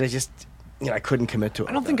because I just I couldn't commit to it.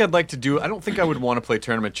 I don't think I'd like to do. I don't think I would want to play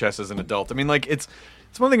tournament chess as an adult. I mean, like it's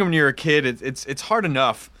one thing when you're a kid. It's hard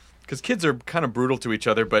enough because kids are kind of brutal to each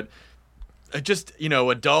other, but just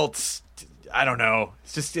adults. I don't know.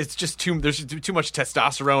 It's just too. There's too much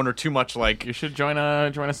testosterone or too much like. You should join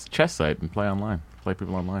a chess site and play online. Play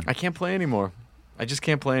people online. I can't play anymore. I just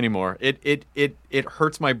can't play anymore. It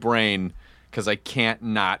hurts my brain because I can't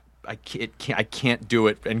do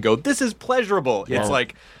it and go, this is pleasurable. Yeah. It's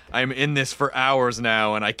like I'm in this for hours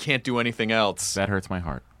now and I can't do anything else. That hurts my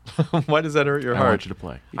heart. Why does that hurt your heart? I want you to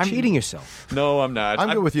play. You're cheating yourself. No, I'm not.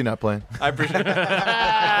 I'm good with you not playing. I appreciate it.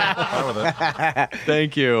 Fine with it.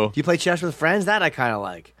 Thank you. Do you play chess with friends? That I kind of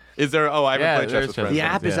like. Is there? Oh, I haven't played chess with friends. The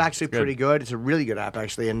app is actually pretty good. It's a really good app,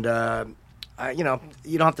 actually. And, you don't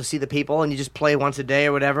have to see the people, and you just play once a day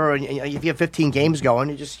or whatever. And if you have 15 games going,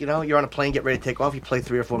 you just, you're on a plane, get ready to take off. You play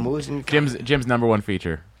 3 or 4 moves. And Jim's number one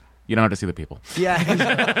feature. You don't have to see the people. Yeah,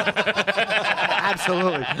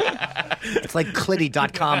 absolutely. It's like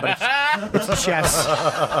Clitty.com, but it's chess.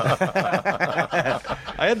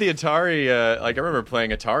 I had the Atari. I remember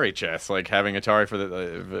playing Atari chess, like having Atari for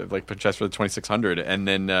the chess for the 2600, and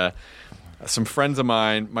then some friends of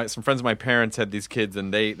my parents had these kids,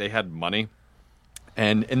 and they had money.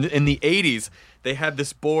 And in the 80s, they had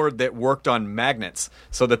this board that worked on magnets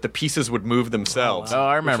so that the pieces would move themselves. Oh,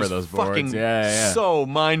 I remember those boards. Fucking so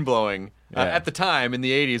mind-blowing. At the time, in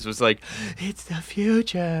the 80s, was like, it's the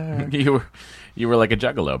future. You were like a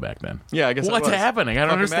juggalo back then. Yeah, I guess What's happening? I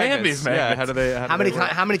don't understand magnets. these magnets. Yeah,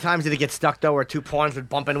 how many times did it get stuck, though, where 2 pawns would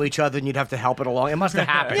bump into each other and you'd have to help it along? It must have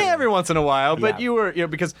happened. Yeah, every once in a while. But you were,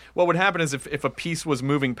 because what would happen is if a piece was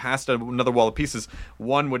moving past another wall of pieces,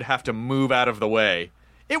 one would have to move out of the way.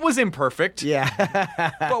 It was imperfect.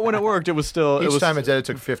 Yeah. But when it worked, it was still... Each time it did, it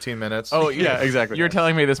took 15 minutes. Oh, yeah, exactly. You're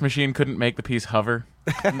telling me this machine couldn't make the piece hover?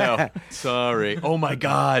 No, sorry. Oh my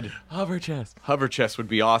God, Hover chest. hover chest would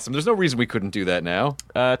be awesome. There's no reason we couldn't do that now.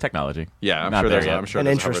 Technology. Yeah, I'm Not sure there there's. yet. I'm sure An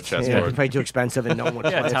there's a hover interest. chest Yeah, board. probably too expensive and no one would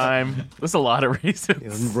Yeah, play it. time. There's a lot of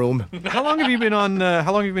reasons. Room. How long have you been on?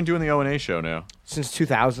 How long have you been doing the O&A show now? Since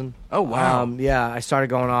 2000. Oh, wow. Yeah, I started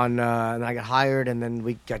going on, and I got hired, and then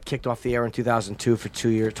we got kicked off the air in 2002 for 2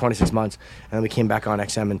 years, 26 months, and then we came back on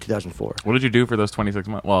XM in 2004. What did you do for those 26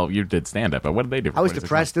 months? Well, you did stand-up, but what did they do for I was 26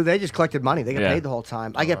 depressed. months? They just collected money. They got Yeah. paid the whole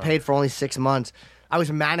time. I get paid for only 6 months. I was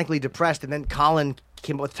manically depressed, and then Colin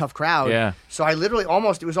came up with a Tough Crowd. Yeah. So I literally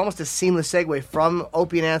it was almost a seamless segue from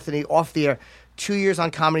Opie and Anthony off the air, 2 years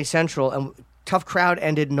on Comedy Central, and Tough Crowd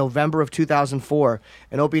ended in November of 2004,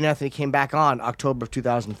 and Opie and Anthony came back on October of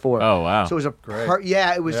 2004. Oh, wow. So it was a Great.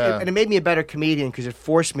 it was, Yeah. and it made me a better comedian because it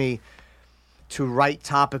forced me to write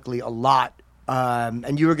topically a lot.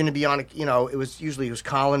 And you were going to be on, it was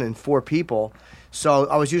Colin and 4 people, so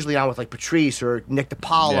I was usually on with like Patrice or Nick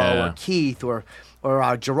DiPaolo Yeah. or Keith or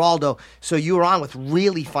Geraldo. So you were on with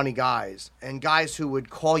really funny guys and guys who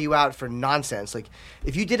would call you out for nonsense. Like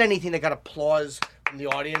if you did anything that got applause from the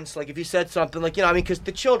audience, like if you said something like, because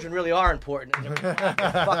the children really are important.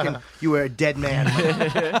 Fucking, you were a dead man.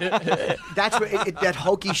 That's what that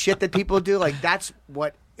hokey shit that people do. Like that's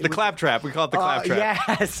what. The claptrap. We call it the claptrap.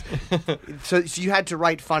 Yes. so you had to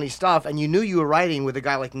write funny stuff, and you knew you were writing with a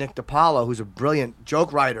guy like Nick DiPaolo, who's a brilliant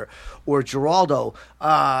joke writer, or Geraldo,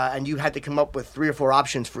 and you had to come up with 3 or 4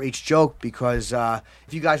 options for each joke because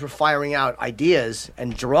if you guys were firing out ideas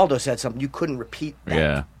and Geraldo said something, you couldn't repeat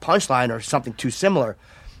that punchline or something too similar.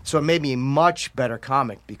 So it made me a much better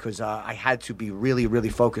comic because I had to be really, really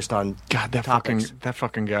focused on God, that topics.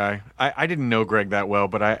 fucking guy. I didn't know Greg that well,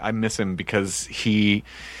 but I miss him because he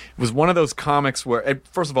was one of those comics where,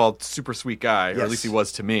 first of all, super sweet guy, or at Yes. least he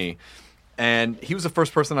was to me. And he was the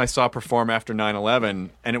first person I saw perform after 9/11,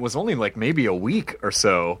 and it was only like maybe a week or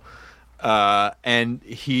so. And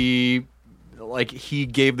he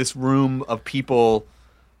gave this room of people.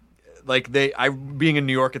 Like being in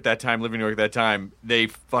New York at that time, living in New York at that time, they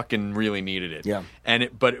fucking really needed it. Yeah. And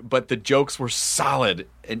but the jokes were solid,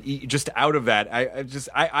 and just out of that,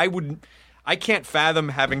 I can't fathom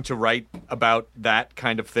having to write about that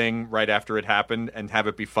kind of thing right after it happened and have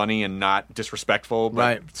it be funny and not disrespectful,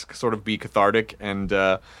 but sort of be cathartic. And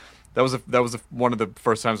that was one of the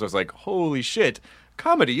first times I was like, holy shit.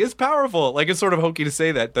 Comedy is powerful. Like, it's sort of hokey to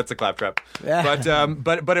say that. That's a claptrap. Yeah.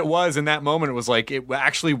 But it was in that moment. It was like it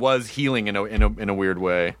actually was healing in a weird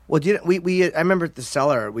way. Well, I remember at the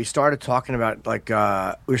Cellar, we started talking about like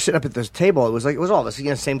we were sitting up at this table. It was all of us,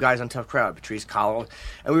 same guys on Tough Crowd, Patrice, Colin,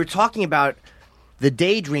 and we were talking about the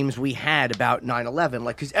daydreams we had about 9/11.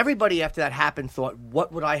 Like, because everybody after that happened thought,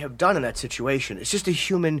 what would I have done in that situation? It's just a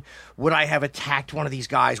human. Would I have attacked one of these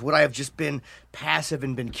guys? Would I have just been passive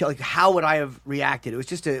and been killed? Like, how would I have reacted? It was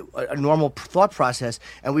just a normal thought process,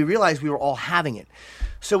 and we realized we were all having it.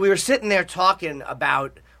 So we were sitting there talking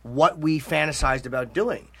about what we fantasized about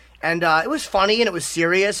doing. And it was funny and it was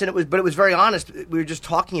serious, but it was very honest. We were just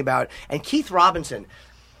talking about, and Keith Robinson.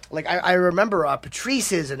 Like, I remember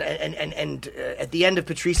Patrice's, and at the end of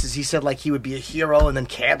Patrice's, he said, like, he would be a hero, and then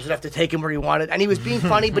Cabs would have to take him where he wanted. And he was being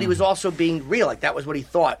funny, but he was also being real. Like, that was what he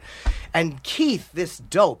thought. And Keith, this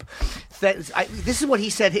dope, this is what he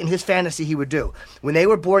said in his fantasy he would do. When they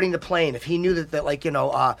were boarding the plane, if he knew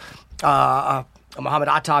that Muhammad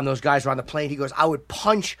Atta and those guys were on the plane, he goes, I would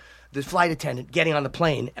punch the flight attendant getting on the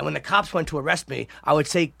plane, and when the cops went to arrest me, I would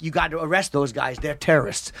say, "You got to arrest those guys; they're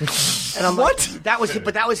terrorists." And I'm What? Like,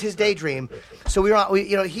 that was his daydream. So we were,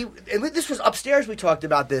 and this was upstairs. We talked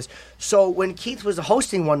about this. So when Keith was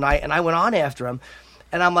hosting one night, and I went on after him.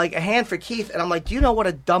 And I'm like, a hand for Keith. And I'm like, do you know what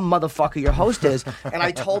a dumb motherfucker your host is? And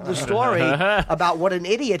I told the story about what an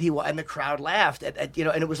idiot he was, and the crowd laughed. And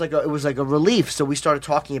it was like a relief. So we started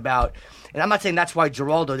talking about, and I'm not saying that's why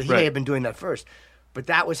Geraldo, he may have been doing that first. But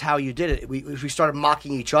that was how you did it. We started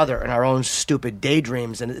mocking each other and our own stupid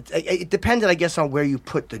daydreams, and it depended, I guess, on where you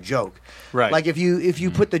put the joke. Right. Like if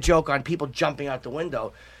you put the joke on people jumping out the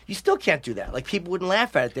window, you still can't do that. Like people wouldn't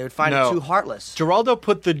laugh at it; they would find it too heartless. Geraldo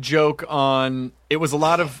put the joke on. It was a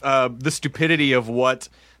lot of the stupidity of what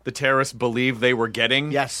the terrorists believed they were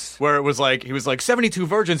getting. Yes. Where it was like, he was like, 72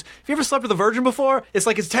 virgins. Have you ever slept with a virgin before? It's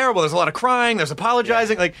like, it's terrible. There's a lot of crying. There's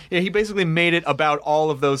apologizing. Yeah. Like, he basically made it about all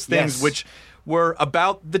of those things, Yes. which were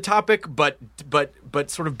about the topic, but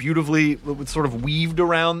sort of beautifully, sort of weaved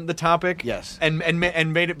around the topic. Yes. And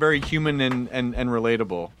made it very human and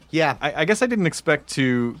relatable. Yeah. I guess I didn't expect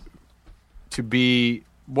to be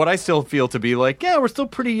what I still feel to be like, yeah, we're still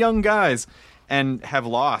pretty young guys and have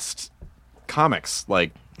lost comics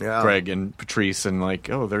like Greg and Patrice, and like,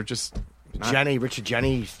 oh, they're just, Richard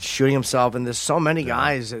Jenny shooting himself, and there's so many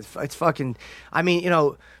guys. It's fucking. I mean,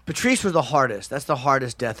 Patrice was the hardest. That's the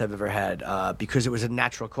hardest death I've ever had because it was a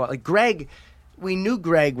natural cause. Like Greg, we knew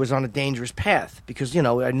Greg was on a dangerous path because I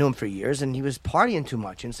knew him for years, and he was partying too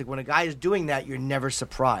much. And it's like when a guy is doing that, you're never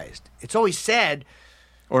surprised. It's always sad.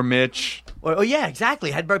 Or Mitch. Oh yeah,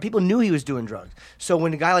 exactly. People knew he was doing drugs. So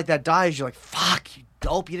when a guy like that dies, you're like, fuck, you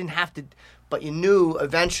dope. You didn't have to, but you knew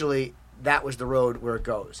eventually that was the road where it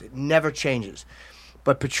goes. It never changes.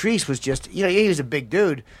 But Patrice was just, he was a big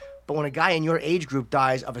dude. But when a guy in your age group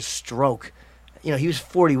dies of a stroke, he was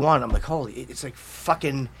 41. I'm like, holy, it's like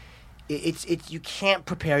fucking, it's you can't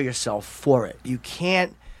prepare yourself for it. You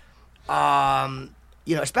can't,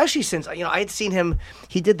 especially since, I had seen him,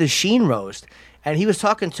 he did the Sheen roast. And he was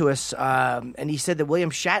talking to us, and he said that William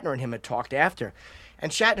Shatner and him had talked after.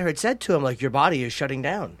 And Shatner had said to him, like, your body is shutting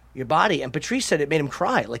down. Your body. And Patrice said it made him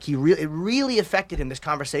cry. Like, it really affected him, this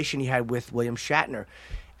conversation he had with William Shatner.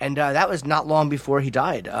 And that was not long before he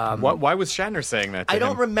died. Why was Shatner saying that to I him?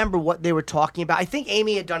 don't remember what they were talking about. I think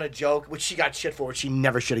Amy had done a joke, which she got shit for, which she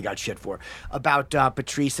never should have got shit for, about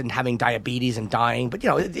Patrice and having diabetes and dying. But,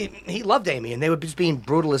 he loved Amy, and they were just being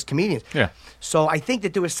brutal as comedians. Yeah. So I think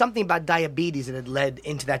that there was something about diabetes that had led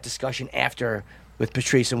into that discussion after with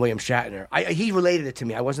Patrice and William Shatner. He related it to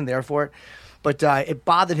me. I wasn't there for it. But it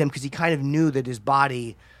bothered him because he kind of knew that his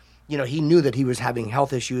body... he knew that he was having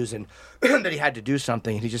health issues and that he had to do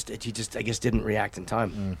something. He just, I guess, didn't react in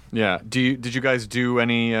time. Yeah. Did you guys do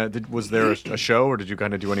any? Was there a show, or did you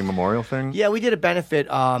kind of do any memorial thing? Yeah, we did a benefit.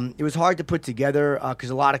 It was hard to put together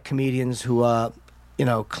because a lot of comedians who,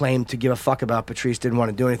 claimed to give a fuck about Patrice didn't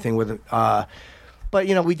want to do anything with it. But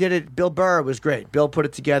we did it. Bill Burr was great. Bill put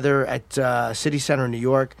it together at City Center in New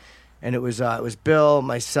York, and it was Bill,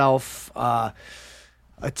 myself,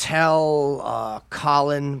 Attell,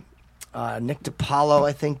 Colin. Nick DiPaolo,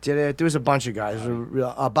 I think, did it. There was a bunch of guys.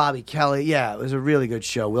 Bobby Kelly. Yeah, it was a really good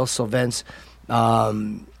show. Will Sylvance.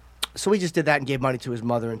 So we just did that and gave money to his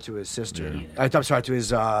mother and to his sister. Yeah. I'm sorry, to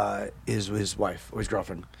his wife or his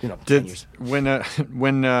girlfriend. 10 years. When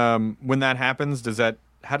that happens,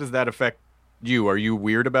 how does that affect you? Are you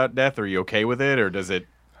weird about death? Are you okay with it, or does it?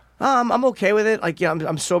 I'm okay with it. Like,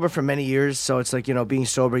 I'm sober for many years, so it's like, being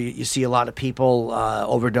sober, you see a lot of people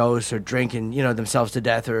overdose or drink and, themselves to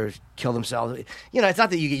death or kill themselves. It's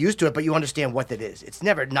not that you get used to it, but you understand what that is. It's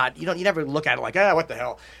never not, you never look at it like, what the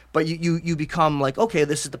hell? But you become like, okay,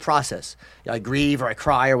 this is the process. I grieve or I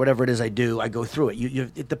cry or whatever it is I do, I go through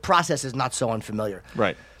it. The process is not so unfamiliar.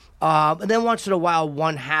 Right. And then once in a while,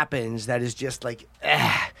 one happens that is just like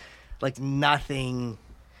nothing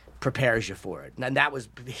prepares you for it. And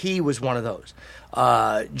he was one of those.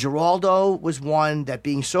 Geraldo was one that,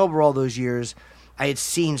 being sober all those years, I had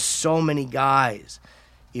seen so many guys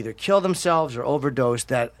either kill themselves or overdose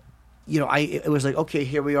that, it was like, okay,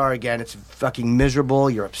 here we are again. It's fucking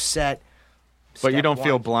miserable. You're upset. But you don't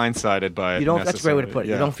feel blindsided by it. That's a great way to put it.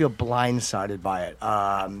 Yeah. You don't feel blindsided by it.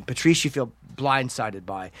 Patrice, you feel blindsided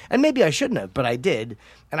by. And maybe I shouldn't have, but I did.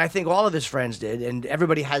 And I think all of his friends did. And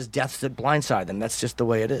everybody has deaths that blindside them. That's just the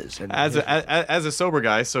way it is. And as a sober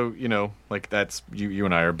guy, so, that's, you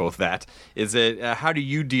and I are both that. Is it, how do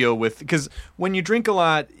you deal with, because when you drink a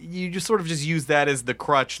lot, you just sort of just use that as the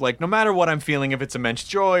crutch. Like, no matter what I'm feeling, if it's immense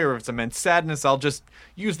joy or if it's immense sadness, I'll just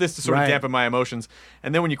use this to sort of dampen my emotions.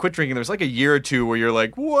 And then when you quit drinking, there's like a year or two where you're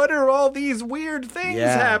like, what are all these weird things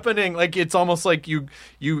happening? Like, it's almost like you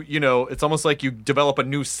develop a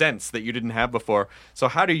new sense that you didn't have before. So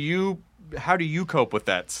how do you cope with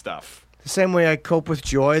that stuff? The same way I cope with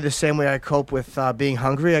joy, the same way I cope with being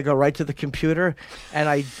hungry. I go right to the computer and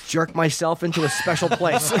I jerk myself into a special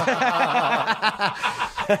place.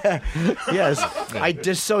 Yes, I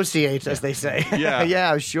dissociate, as they say. Yeah.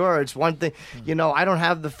 Yeah, sure. It's one thing. I don't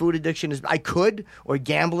have the food addiction as I could, or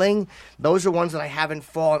gambling. Those are ones that I haven't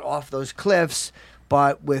fallen off those cliffs.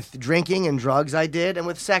 But with drinking and drugs, I did, and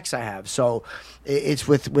with sex, I have. So it's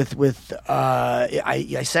I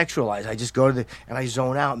sexualize. I just go to and I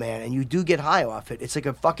zone out, man. And you do get high off it. It's like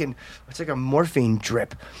a morphine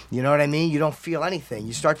drip. You know what I mean? You don't feel anything.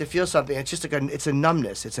 You start to feel something. It's just it's a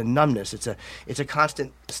numbness. It's a numbness. It's a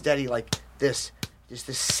constant, steady, like this, just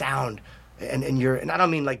this sound. And I don't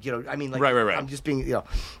mean like, I mean like, right. I'm just being,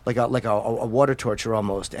 like a water torture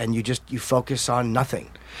almost. And you focus on nothing.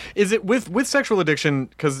 Is it with sexual addiction?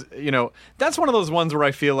 Because, that's one of those ones where I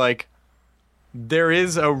feel like there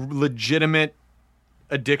is a legitimate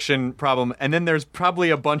addiction problem. And then there's probably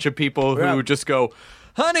a bunch of people who just go,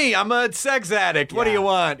 honey, I'm a sex addict. What do Yeah. you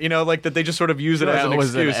want? You know, like that they just sort of use it as an That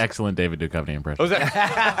was excuse. an excellent David Duchovny impression. Was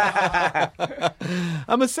that?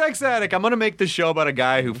 I'm a sex addict. I'm gonna make this show about a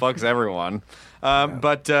guy who fucks everyone.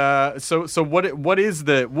 But so what is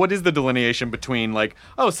the delineation between like,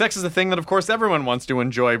 oh, sex is a thing that of course everyone wants to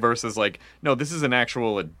enjoy versus like, no, this is an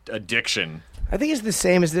actual addiction. I think it's the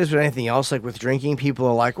same as it is with anything else. Like with drinking, people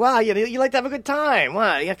are like, "Well, you like to have a good time.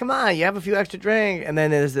 Well, yeah, come on, you have a few extra drink." And then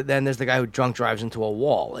there's the guy who drunk drives into a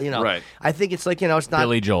wall. You know, Right. I think it's like it's not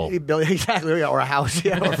Billy Joel. exactly, yeah, or a house,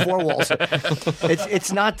 or 4 walls.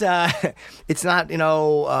 It's not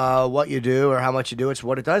what you do or how much you do. It's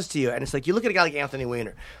what it does to you. And it's like you look at a guy like Anthony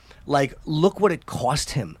Weiner. Like, look what it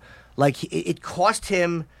cost him. Like it cost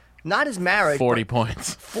him. Not his marriage. 40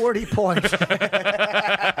 points. 40 points.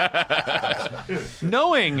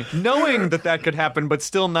 Knowing that could happen, but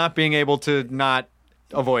still not being able to not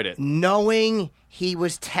avoid it. Knowing he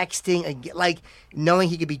was texting again, like knowing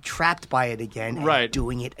he could be trapped by it again, and Right.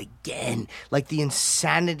 doing it again, like the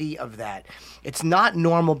insanity of that. It's not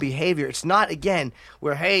normal behavior. It's not again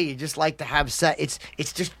where hey, you just like to have sex.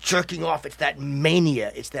 It's just jerking off. It's that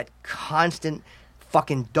mania. It's that constant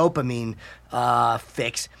fucking dopamine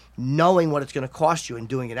fix. Knowing what it's going to cost you and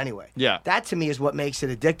doing it anyway. Yeah. That to me is what makes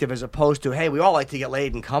it addictive as opposed to, hey, we all like to get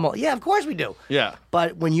laid and come. Yeah, of course we do. Yeah.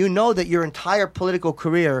 But when you know that your entire political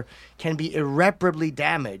career can be irreparably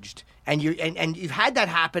damaged and you've had that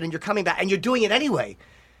happen and you're coming back and you're doing it anyway,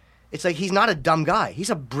 it's like he's not a dumb guy.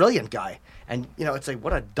 He's a brilliant guy. And, it's like,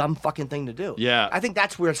 what a dumb fucking thing to do. Yeah. I think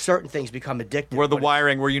that's where certain things become addictive. Where the When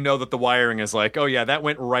wiring, where you know that the wiring is like, oh yeah, that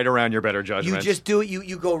went right around your better you judgment. just do it,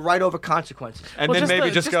 you go right over consequences. and Well, then just maybe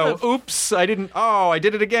the- just just go, oops, I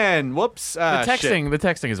did it again. Whoops. The Ah, texting, shit. the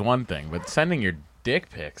texting is one thing, but sending your dick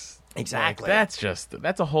pics, Exactly. like,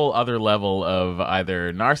 that's a whole other level of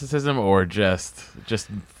either narcissism or just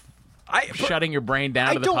shutting your brain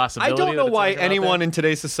down to the possibility. I don't know that it's why gonna go out anyone there. in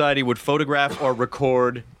today's society would photograph or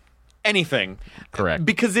record anything. Correct.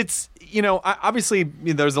 Because it's, obviously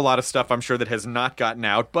there's a lot of stuff I'm sure that has not gotten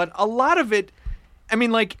out, but a lot of it, I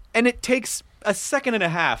mean, like, and it takes a second and a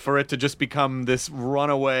half for it to just become this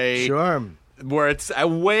runaway. Sure. Where it's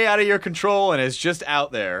way out of your control and it's just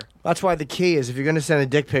out there. That's why the key is if you're going to send a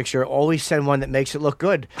dick picture, always send one that makes it look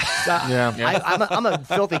good. I'm a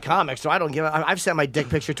filthy comic, so I don't give. I've sent my dick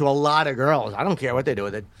picture to a lot of girls. I don't care what they do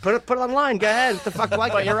with it. Put it online. Go ahead. What the fuck do I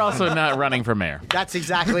But care? you're also not running for mayor. That's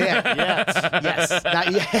exactly it. Yes.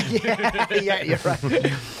 Yeah. You're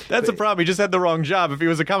right. That's a problem. He just had the wrong job. If he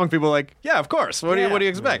was a comic, people are like, yeah, of course. What do you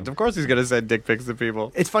expect? Of course he's going to send dick pics to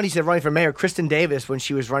people. It's funny you said running for mayor. Kristen Davis, when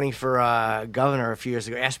she was running for governor a few years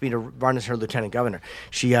ago, asked me to run as her lieutenant governor.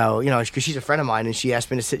 She, because she's a friend of mine, and she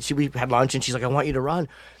asked me to sit. We had lunch, and she's like, "I want you to run,"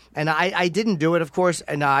 and I didn't do it, of course.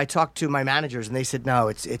 And I talked to my managers, and they said, "No,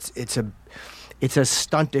 it's a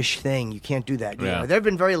stuntish thing. You can't do that." Yeah. They've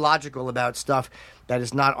been very logical about stuff that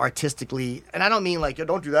is not artistically, and I don't mean like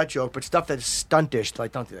don't do that joke, but stuff that is stuntish.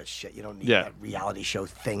 Like, don't do that shit. You don't need that reality show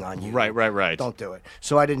thing on you. Right. Don't do it.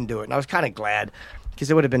 So I didn't do it, and I was kind of glad. Because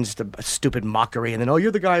it would have been just a stupid mockery, and then,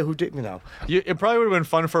 you're the guy who did, It probably would have been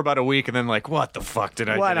fun for about a week, and then like, what the fuck did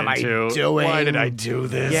I What get am I into? doing? Why did I do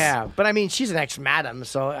this? Yeah, but I mean, she's an ex-madam,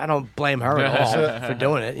 so I don't blame her at all for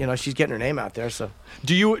doing it. She's getting her name out there, so.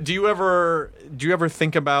 Do you ever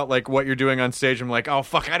think about like what you're doing on stage? I'm like, oh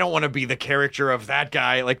fuck, I don't want to be the character of that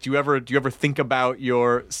guy. Like, do you ever think about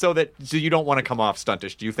so you don't want to come off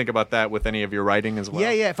stuntish? Do you think about that with any of your writing as well?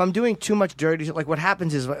 Yeah. If I'm doing too much dirty, like what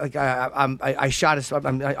happens is, like I shot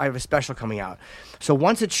I have a special coming out, so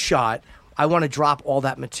once it's shot, I want to drop all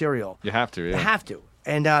that material. You have to. Yeah. I have to,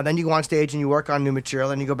 and then you go on stage and you work on new material,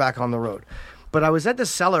 and you go back on the road. But I was at the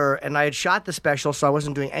cellar, and I had shot the special, so I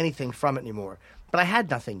wasn't doing anything from it anymore. But I had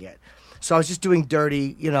nothing yet. So I was just doing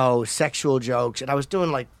dirty, sexual jokes. And I was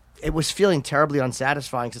doing it was feeling terribly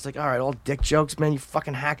unsatisfying. Because it's like, all right, all dick jokes, man, you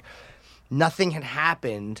fucking hack. Nothing had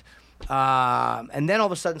happened. And then all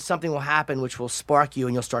of a sudden something will happen which will spark you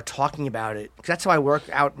and you'll start talking about it. 'Cause that's how I work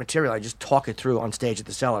out material. I just talk it through on stage at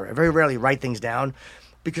the cellar. I very rarely write things down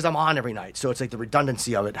because I'm on every night. So it's like the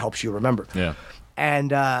redundancy of it helps you remember. Yeah. And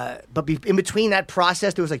but in between that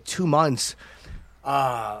process, there was like 2 months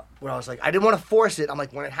where I was like, I didn't want to force it. I'm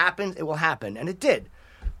like, when it happens, it will happen, and it did.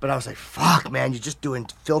 But I was like, fuck, man, you're just doing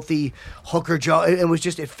filthy hooker joke.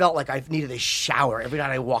 It felt like I needed a shower every night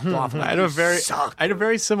I walked off. I had a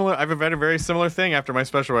very similar thing after my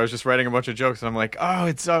special where I was just writing a bunch of jokes, and I'm like, oh,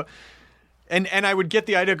 it's so. And I would get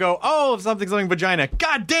the idea, go, oh, something's something vagina.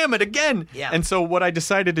 God damn it, again. Yeah. And so what I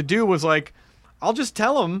decided to do was like, I'll just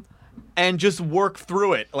tell him and just work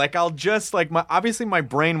through it. Like, I'll just, like, obviously my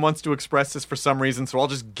brain wants to express this for some reason, so I'll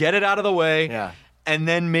just get it out of the way. Yeah. and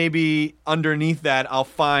then maybe underneath that, I'll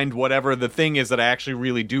find whatever the thing is that I actually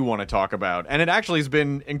really do want to talk about. And it actually has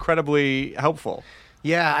been incredibly helpful.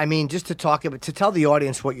 Yeah, I mean, just to tell the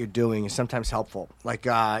audience what you're doing is sometimes helpful. Like,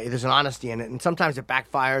 there's an honesty in it, and sometimes it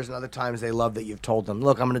backfires, and other times they love that you've told them,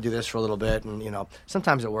 look, I'm going to do this for a little bit, and,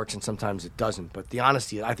 sometimes it works and sometimes it doesn't. But the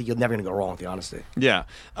honesty, I think you're never going to go wrong with the honesty. Yeah.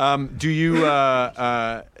 Do you,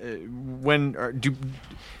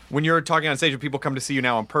 when you're talking on stage, people come to see you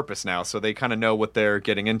now on purpose now, so they kind of know what they're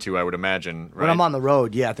getting into, I would imagine, right? When I'm on the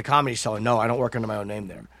road, yeah, at the Comedy Cellar, no, I don't work under my own name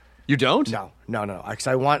there. You don't? No. Because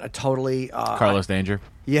I want a totally... Carlos Danger.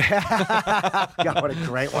 Yeah. God, what a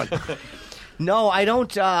great one. No, I don't.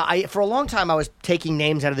 For a long time, I was taking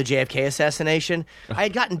names out of the JFK assassination. I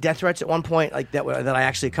had gotten death threats at one point, like that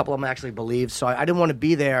a couple of them actually believed, so I didn't want to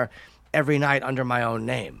be there every night under my own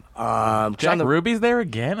name. Jack Ruby's there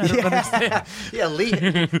again? I don't understand. Yeah,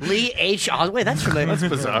 Lee H. Wait, that's familiar. That's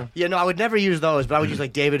bizarre. Yeah, no, I would never use those, but I would use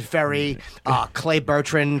like David Ferry, Clay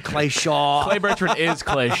Bertrand, Clay Shaw. Clay Bertrand is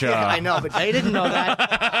Clay Shaw. Yeah, I know, but they didn't know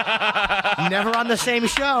that. Never on the same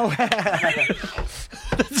show.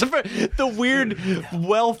 The weird,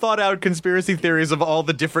 well thought out conspiracy theories of all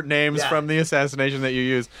the different names from the assassination that you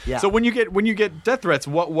use. Yeah. So when you get death threats,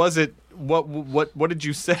 what was it? What did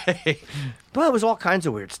you say? Well, it was all kinds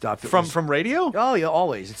of weird stuff. From radio? Oh, yeah,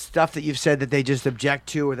 always. It's stuff that you've said that they just object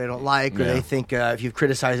to or they don't like, or they think if you've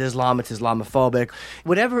criticized Islam, it's Islamophobic.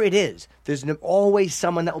 Whatever it is, there's always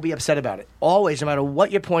someone that will be upset about it. Always, no matter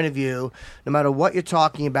what your point of view, no matter what you're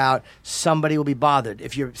talking about, somebody will be bothered.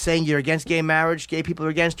 If you're saying you're against gay marriage, gay people are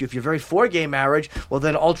against you. If you're very for gay marriage, well,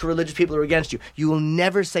 then ultra-religious people are against you. You will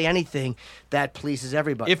never say anything that pleases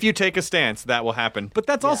everybody. If you take a stance, that will happen. But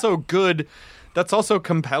that's also good. That's also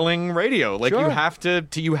compelling radio. Like you have to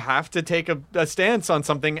take a stance on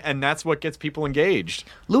something, and that's what gets people engaged.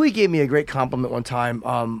 Louis gave me a great compliment one time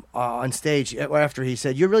on stage after he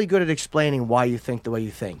said, "You're really good at explaining why you think the way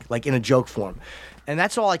you think, like in a joke form." And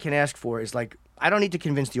that's all I can ask for is like, I don't need to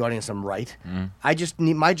convince the audience I'm right. I just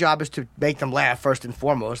need, my job is to make them laugh first and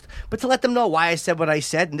foremost, but to let them know why I said what I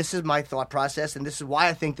said, and this is my thought process, and this is why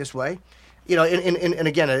I think this way. And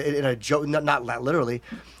again, in a joke, not literally.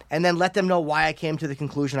 And then let them know why I came to the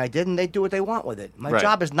conclusion I did, and they do what they want with it. My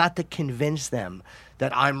job is not to convince them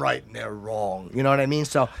that I'm right and they're wrong. You know what I mean?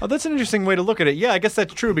 So, that's an interesting way to look at it. Yeah, I guess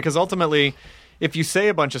that's true, because ultimately, if you say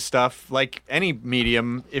a bunch of stuff, like any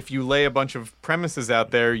medium, if you lay a bunch of premises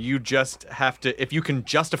out there, you just have to, if you can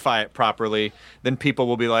justify it properly, then people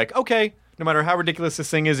will be like, okay, no matter how ridiculous this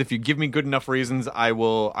thing is, if you give me good enough reasons, I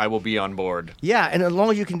will be on board. Yeah, and as long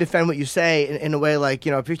as you can defend what you say in a way like,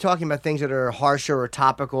 if you're talking about things that are harsher or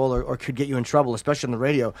topical or could get you in trouble, especially on the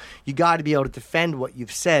radio, you got to be able to defend what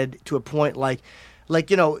you've said to a point like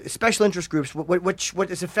special interest groups, what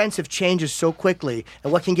is offensive changes so quickly,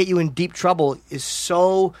 and what can get you in deep trouble is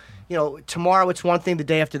so... tomorrow it's one thing, the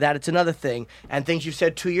day after that it's another thing, and things you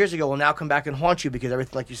said 2 years ago will now come back and haunt you because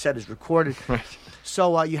everything, like you said, is recorded. Right.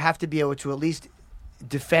 So you have to be able to at least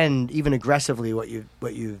defend, even aggressively, what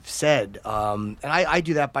you've said. And I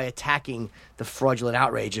do that by attacking the fraudulent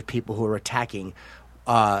outrage of people who are attacking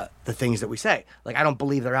the things that we say. Like, I don't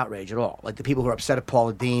believe they're outrage at all. Like, the people who are upset at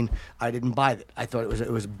Paula Deen, I didn't buy that. I thought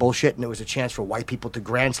it was bullshit, and it was a chance for white people to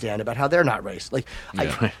grandstand about how they're not racist. Like,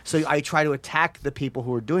 so I try to attack the people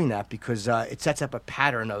who are doing that because it sets up a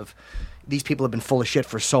pattern of these people have been full of shit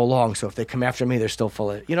for so long, so if they come after me, they're still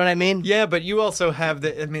full of... You know what I mean? Yeah, but you also have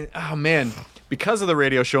because of the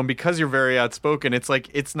radio show and because you're very outspoken, it's like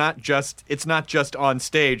it's not just on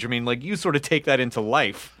stage. I mean, like, you sort of take that into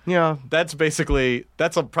life. Yeah. That's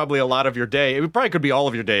probably a lot of your day. It probably could be all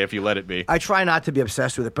of your day if you let it be. I try not to be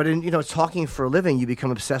obsessed with it, but in talking for a living, you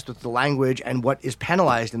become obsessed with the language and what is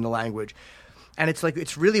penalized in the language. And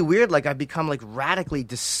it's really weird. Like, I've become like radically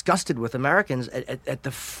disgusted with Americans at the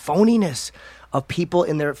phoniness of people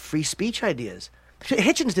in their free speech ideas.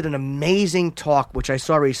 Hitchens did an amazing talk, which I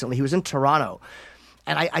saw recently. He was in Toronto.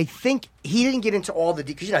 And I think he didn't get into all the...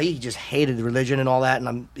 Because, he just hated religion and all that,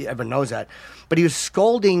 and everyone knows that. But he was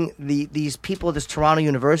scolding these people at this Toronto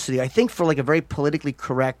University, I think for like a very politically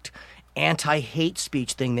correct anti-hate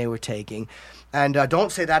speech thing they were taking. And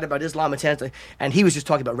don't say that about Islam. And he was just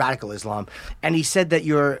talking about radical Islam. And he said that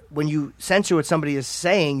when you censor what somebody is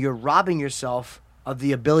saying, you're robbing yourself of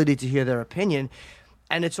the ability to hear their opinion.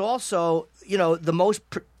 And it's also, the most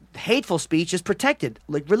hateful speech is protected,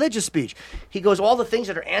 like religious speech. He goes, all the things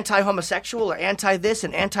that are anti-homosexual or anti-this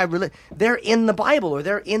and anti-religion, they're in the Bible or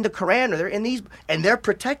they're in the Quran or they're in these, and they're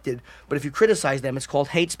protected. But if you criticize them, it's called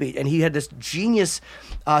hate speech. And he had this genius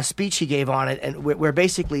speech he gave on it, and where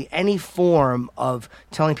basically any form of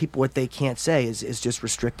telling people what they can't say is just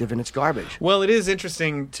restrictive and it's garbage. Well, it is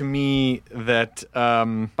interesting to me that...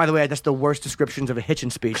 By the way, that's the worst descriptions of a Hitchin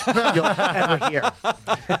speech you'll ever hear.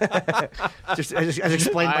 just as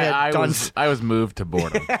explained by a dunce. I was moved to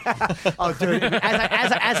boredom. Oh, dude!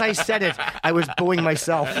 As I said it, I was booing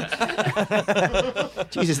myself.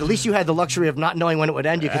 Jesus, at least you had the luxury of not knowing when it would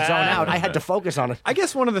end. You could zone out. I had to focus on it. I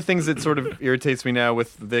guess one of the things that sort of irritates me now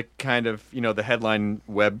with the kind of, the headline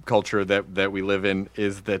web culture that we live in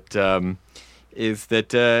is that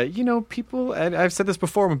people, and I've said this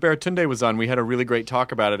before when Baratunde was on, we had a really great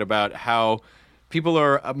talk about it, about how people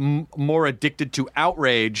are more addicted to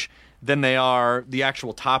outrage than they are the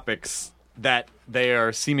actual topics that they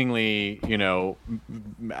are seemingly,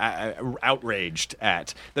 outraged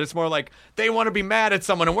at. That it's more like they want to be mad at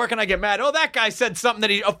someone, and where can I get mad? Oh, that guy said something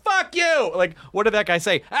that fuck you! Like, what did that guy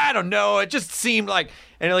say? I don't know. It just seemed like,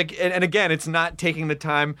 and again, it's not taking the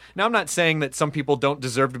time. Now, I'm not saying that some people don't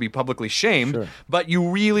deserve to be publicly shamed, Sure. but you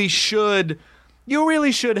really should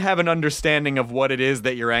have an understanding of what it is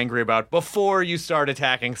that you're angry about before you start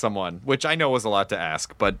attacking someone, which I know was a lot to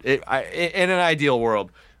ask, but in an ideal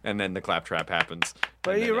world. And then the claptrap happens.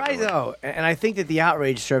 But you're right, though, and I think that the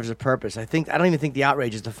outrage serves a purpose. I don't even think the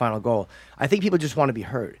outrage is the final goal. I think people just want to be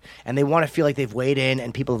heard, and they want to feel like they've weighed in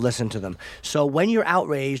and people have listened to them. So when you're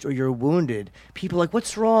outraged or you're wounded, people are like,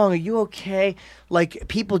 what's wrong? Are you okay? Like,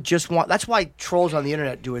 people just want... That's why trolls on the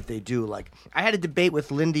internet do what they do. Like, I had a debate with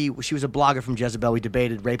Lindy. She was a blogger from Jezebel. We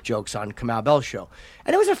debated rape jokes on Kamau Bell's show.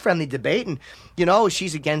 And it was a friendly debate, and,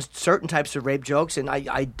 she's against certain types of rape jokes, and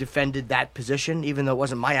I defended that position, even though it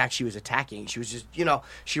wasn't my act she was attacking. She was just,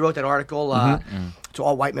 she wrote that article to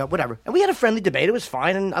all white male, whatever. And we had a friendly debate. It was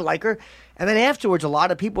fine, and I like her. And then afterwards, a lot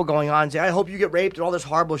of people going on say, I hope you get raped, and all this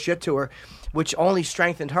horrible shit to her, which only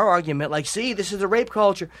strengthened her argument. Like, see, this is a rape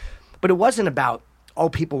culture. But it wasn't about,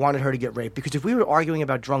 people wanted her to get raped. Because if we were arguing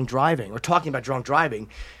about drunk driving or talking about drunk driving,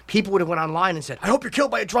 people would have went online and said, I hope you're killed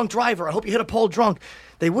by a drunk driver. I hope you hit a pole drunk.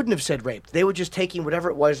 They wouldn't have said raped. They were just taking whatever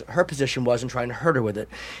it was, her position was, and trying to hurt her with it.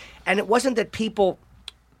 And it wasn't that people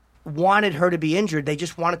wanted her to be injured. They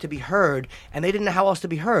just wanted to be heard, and they didn't know how else to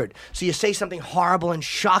be heard. So you say something horrible and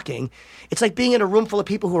shocking. It's like being in a room full of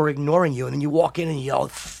people who are ignoring you, and then you walk in and you yell,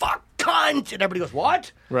 fuck, cunt, and everybody goes,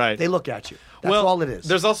 what? Right. They look at you. That's all it is.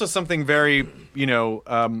 There's also something very,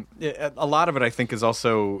 a lot of it I think is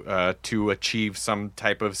also to achieve some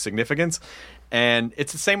type of significance. And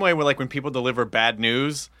it's the same way with, like, when people deliver bad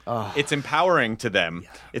news, it's empowering to them.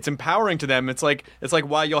 Yeah. It's empowering to them. It's like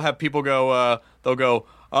why you'll have people go, they'll go,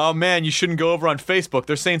 oh man, you shouldn't go over on Facebook.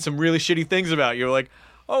 They're saying some really shitty things about you. Like,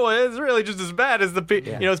 oh, it's really just as bad as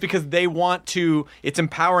it's because they want to, it's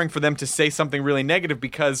empowering for them to say something really negative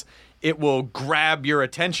because it will grab your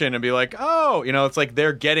attention and be like, oh, it's like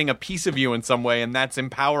they're getting a piece of you in some way, and that's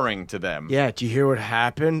empowering to them. Yeah, do you hear what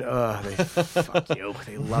happened? They fuck you.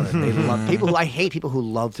 They love it. They love people. I hate people who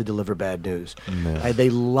love to deliver bad news. They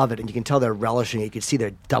love it, and you can tell they're relishing it. You can see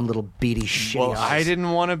their dumb little beady shitty eyes. I didn't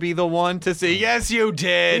want to be the one to say, yes, you did.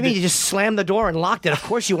 What do you mean? You just slammed the door and locked it. Of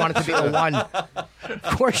course you wanted to be the one.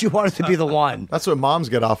 Of course you wanted to be the one. That's what moms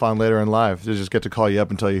get off on later in life. They just get to call you up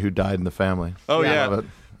and tell you who died in the family. Oh, yeah.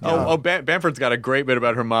 Bamford's got a great bit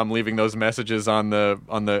about her mom leaving those messages on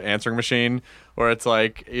the answering machine, where it's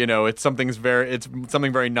like, it's something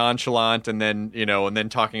very nonchalant, and then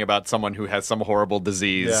talking about someone who has some horrible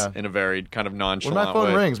disease in a very kind of nonchalant way. When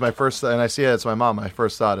my phone rings, and I see it's my mom, my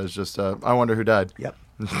first thought is just, I wonder who died. Yep.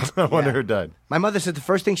 I wonder who died. My mother said the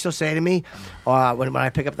first thing she'll say to me when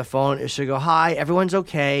I pick up the phone is she'll go, hi, everyone's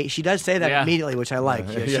okay. She does say that immediately, which I like.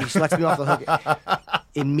 She lets me off the hook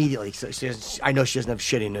immediately. So I know she doesn't have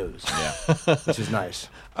shitty news, which is nice.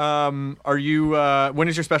 Are you? When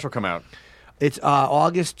does your special come out? It's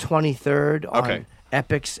August 23rd on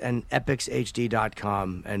Epix and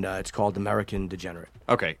epixhd.com, and it's called American Degenerate.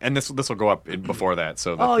 Okay, and this will go up before that.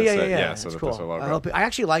 So that So that's cool. I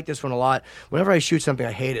actually like this one a lot. Whenever I shoot something,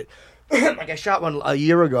 I hate it. Like, I shot one a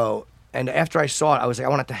year ago, and after I saw it, I was like, I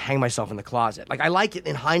wanted to hang myself in the closet. Like, I like it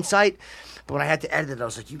in hindsight, but when I had to edit it, I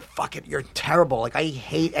was like, you fuck it, you're terrible. Like, I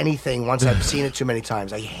hate anything once I've seen it too many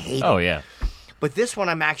times. I hate it. Oh, yeah. But this one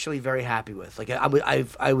I'm actually very happy with. Like,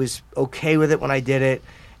 I was okay with it when I did it,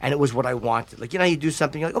 and it was what I wanted. Like, you do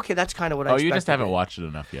something, you're like, okay, that's kind of what I expected. Oh, you just haven't watched it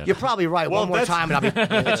enough yet. You're probably right. One more time, and I'll be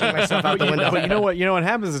pitching myself out the window. But you know what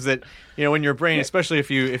happens is that, when your brain, especially if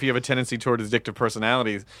you have a tendency toward addictive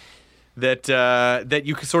personalities, that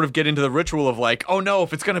you can sort of get into the ritual of like, oh no,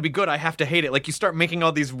 if it's going to be good, I have to hate it. Like you start making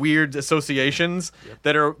all these weird associations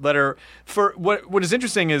that are for what is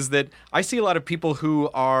interesting is that I see a lot of people who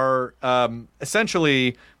are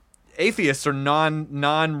essentially atheists or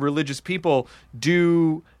non-religious people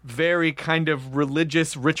do very kind of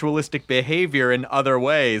religious ritualistic behavior in other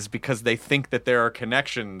ways because they think that there are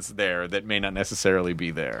connections there that may not necessarily be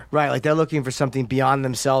there. Right, like they're looking for something beyond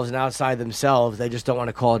themselves and outside themselves. They just don't want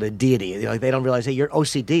to call it a deity. Like they don't realize, hey, your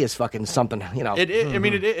OCD is fucking something, you know. I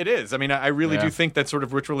mean, it is. I mean, I really do think that sort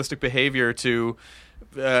of ritualistic behavior to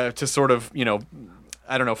sort of, you know,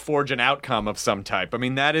 I don't know, forge an outcome of some type. I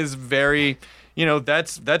mean, that is very... You know,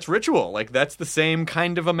 that's ritual. Like, that's the same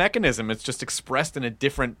kind of a mechanism. It's just expressed in a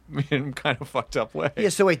different kind of fucked up way. Yeah,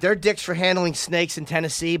 so wait, they're dicks for handling snakes in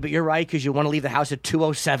Tennessee, but you're right because you want to leave the house at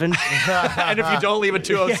 2:07. And if you don't leave at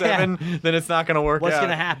 2:07, then it's not going to work What's out.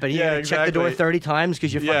 going to happen? You're going to check the door 30 times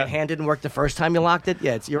because your fucking hand didn't work the first time you locked it?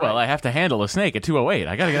 Yeah, you're right. Well, I have to handle a snake at 2:08.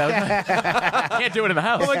 I got to get out. I can't do it in the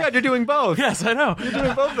house. Oh, my God, you're doing both. Yes, I know. You're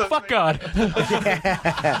doing both. Fuck God.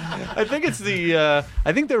 I think it's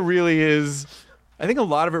I think there really is... I think a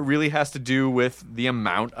lot of it really has to do with the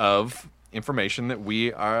amount of information that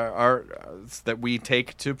we that we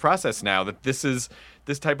take to process now. That this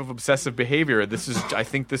type of obsessive behavior. I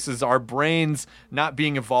think this is our brains not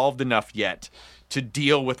being evolved enough yet to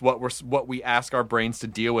deal with what we ask our brains to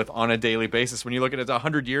deal with on a daily basis. When you look at it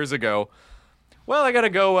 100 years ago, well, I got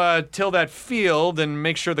to go till that field and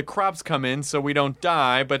make sure the crops come in so we don't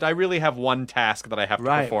die. But I really have one task that I have to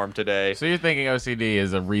perform today. So you're thinking OCD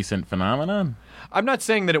is a recent phenomenon? I'm not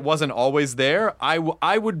saying that it wasn't always there. I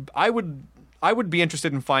would be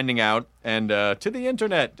interested in finding out, and to the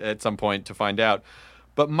internet at some point to find out.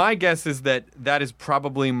 But my guess is that is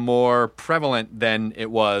probably more prevalent than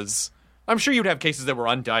it was. I'm sure you'd have cases that were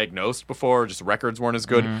undiagnosed before, just records weren't as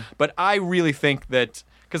good. Mm-hmm. But I really think that,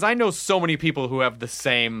 because I know so many people who have the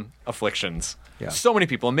same afflictions. Yeah. So many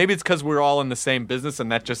people. And maybe it's because we're all in the same business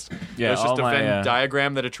and that just there's just a Venn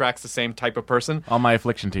diagram that attracts the same type of person. All my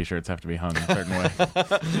affliction t-shirts have to be hung a certain way.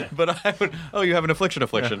 But you have an affliction.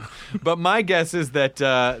 Yeah. But my guess is that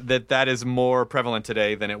that is more prevalent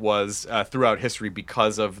today than it was throughout history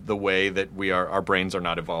because of the way that our brains are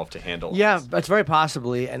not evolved to handle. Yeah, this. that's very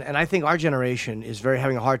possibly. And I think our generation is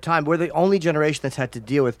having a hard time. We're the only generation that's had to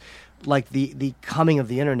deal with like the coming of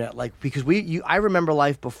the internet, like because I remember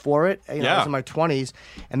life before it. I was in my 20s,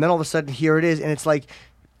 and then all of a sudden here it is, and it's like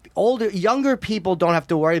younger people don't have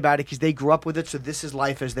to worry about it because they grew up with it, so this is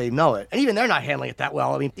life as they know it. And even they're not handling it that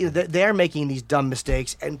well. I mean, they're making these dumb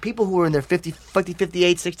mistakes, and people who are in their 50,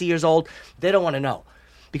 58, 60 years old, they don't want to know.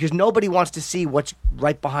 Because nobody wants to see what's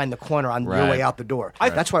right behind the corner on your way out the door.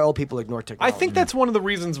 That's why old people ignore technology. I think that's one of the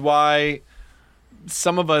reasons why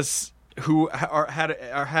some of us who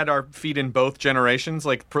had our feet in both generations,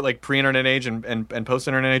 like pre-internet age and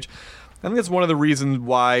post-internet age, I think that's one of the reasons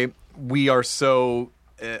why we are so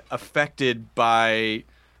affected by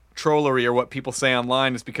trollery or what people say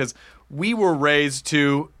online is because we were raised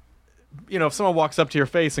to, you know, if someone walks up to your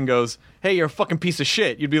face and goes, "Hey, you're a fucking piece of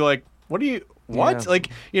shit," you'd be like, "What? Yeah. Like,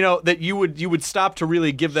 you know, that you would stop to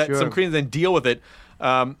really give that some credence and deal with it."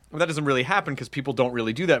 That doesn't really happen because people don't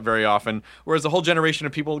really do that very often. Whereas the whole generation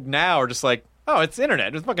of people now are just like, oh, it's the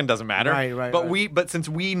internet. It fucking doesn't matter. Right. But since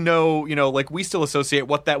we know, you know, like we still associate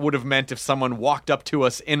what that would have meant if someone walked up to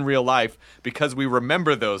us in real life because we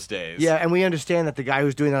remember those days. Yeah, and we understand that the guy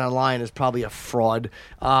who's doing that online is probably a fraud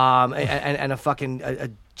and a fucking a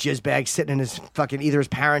jizzbag sitting in his fucking either his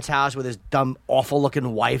parents' house with his dumb,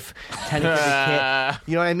 awful-looking wife tending to the kid.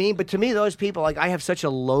 You know what I mean? But to me, those people, like, I have such a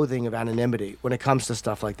loathing of anonymity when it comes to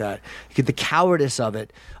stuff like that. The cowardice of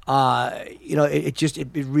it, you know,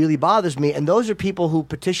 it really bothers me. And those are people who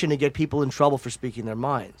petition to get people in trouble for speaking their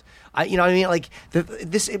minds. You know what I mean? Like,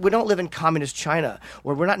 we don't live in communist China,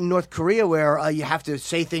 or we're not in North Korea where you have to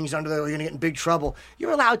say things you're going to get in big trouble.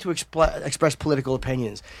 You're allowed to express political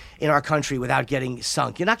opinions in our country without getting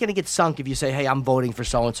sunk. You're not going to get sunk if you say, hey, I'm voting for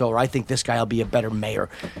so-and-so, or I think this guy will be a better mayor.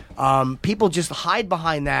 People just hide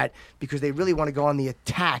behind that because they really want to go on the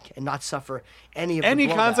attack and not suffer any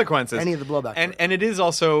consequences. Any of the blowback. And it is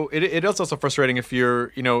also it is also frustrating if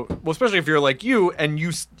you're, you know, well, especially if you're like you and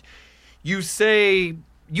you say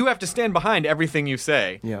you have to stand behind everything you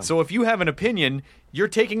say. Yeah. So if you have an opinion, you're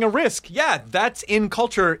taking a risk. Yeah, that's in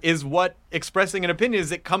culture is what expressing an opinion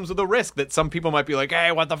is. It comes with a risk that some people might be like, hey,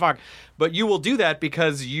 what the fuck? But you will do that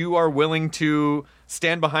because you are willing to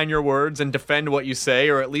stand behind your words and defend what you say,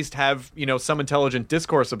 or at least have, you know, some intelligent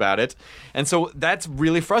discourse about it. And so that's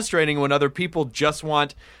really frustrating when other people just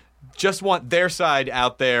want just want their side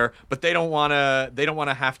out there, but they don't want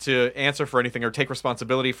to have to answer for anything or take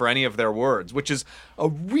responsibility for any of their words, which is a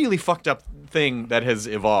really fucked up thing that has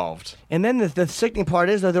evolved. And then the sickening part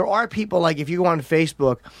is that there are people, like, if you go on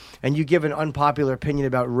Facebook and you give an unpopular opinion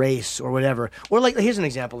about race or whatever, or like, here's an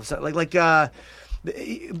example, because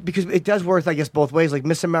it does work, I guess, both ways, like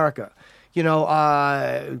Miss America. You know,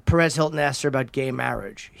 Perez Hilton asked her about gay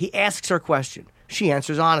marriage. He asks her a question. She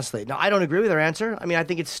answers honestly. Now, I don't agree with her answer. I mean, I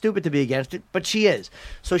think it's stupid to be against it, but she is.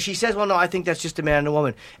 So she says, well, no, I think that's just a man and a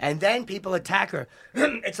woman. And then people attack her.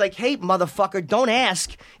 It's like, hey, motherfucker, don't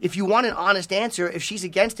ask. If you want an honest answer, if she's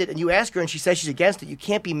against it and you ask her and she says she's against it, you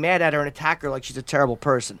can't be mad at her and attack her like she's a terrible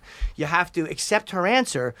person. You have to accept her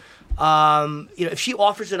answer. If she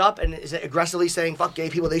offers it up and is aggressively saying, fuck gay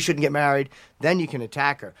people, they shouldn't get married, then you can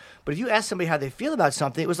attack her. But if you ask somebody how they feel about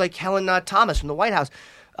something, it was like Helen Thomas from the White House.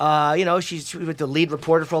 She was the lead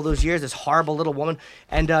reporter for all those years, this horrible little woman.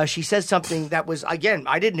 And she said something that was, again,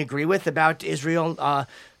 I didn't agree with about Israel.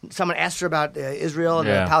 Someone asked her about Israel and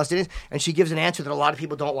the Palestinians, and she gives an answer that a lot of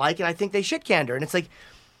people don't like, and I think they shit canned her. And it's like,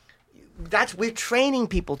 we're training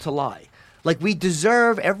people to lie. Like, we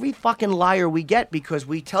deserve every fucking liar we get because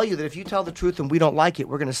we tell you that if you tell the truth and we don't like it,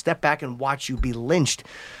 we're going to step back and watch you be lynched.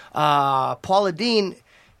 Paula Deen...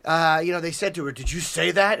 they said to her, did you say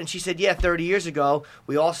that? And she said, yeah, 30 years ago.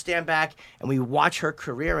 We all stand back and we watch her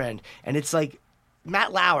career end. And it's like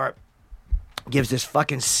Matt Lauer gives this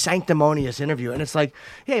fucking sanctimonious interview. And it's like,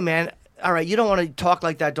 hey, man, all right, you don't want to talk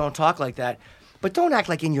like that. Don't talk like that. But don't act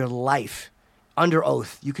like in your life, under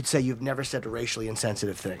oath, you could say you've never said a racially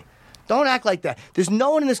insensitive thing. Don't act like that. There's no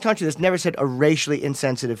one in this country that's never said a racially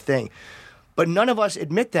insensitive thing. But none of us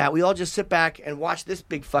admit that. We all just sit back and watch this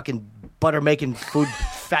big fucking butter-making food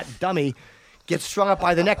fat dummy get strung up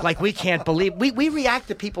by the neck like we can't believe. We react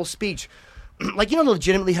to people's speech. Like,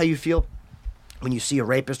 legitimately how you feel when you see a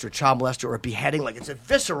rapist or child molester or a beheading. Like, it's a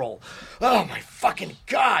visceral, oh, my fucking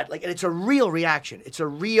God. Like, and it's a real reaction. It's a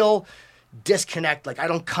real disconnect. Like, I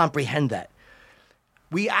don't comprehend that.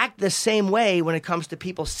 We act the same way when it comes to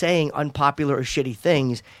people saying unpopular or shitty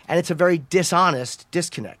things, and it's a very dishonest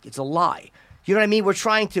disconnect. It's a lie. You know what I mean? We're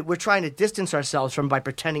trying to distance ourselves from by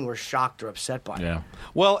pretending we're shocked or upset by it. Yeah.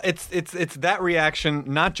 Well, it's that reaction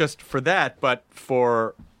not just for that, but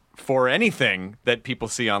for anything that people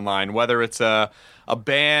see online, whether it's a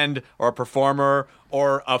band or a performer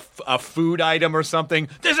or a food item or something.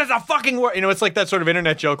 This is a fucking word. It's like that sort of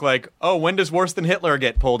internet joke like, oh, when does worse than Hitler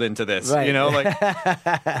get pulled into this?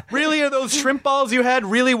 Right. Really, are those shrimp balls you had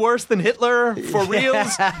really worse than Hitler? For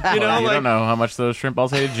reals? You don't know how much those shrimp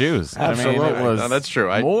balls hated Jews. Absolutely. I mean, it was that's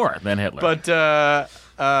true. More than Hitler. But,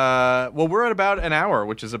 well, we're at about an hour,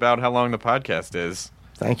 which is about how long the podcast is.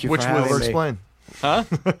 Thank you Which for will having me. explain. Huh?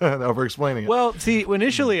 Over-explaining it. Well, see,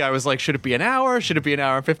 initially I was like, should it be an hour? Should it be an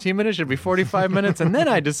hour and 15 minutes? Should it be 45 minutes? And then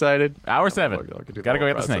I decided... Hour 7. Gotta go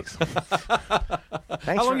get the snakes.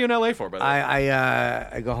 How long are you in L.A. for, by the way?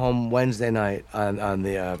 I go home Wednesday night on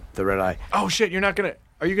the Red Eye. Oh, shit, you're not going to...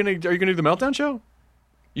 Are you going to do the Meltdown show?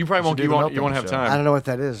 You probably won't. do You the won't Meltdown have show. time. I don't know what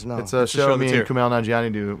that is, no. It's a It's a show show me that's and here. Kumail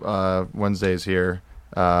Nanjiani do Wednesdays here.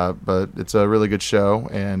 But it's a really good show.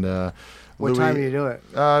 And What time do you do it?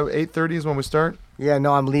 8:30 is when we start. Yeah,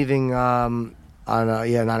 no, I'm leaving on a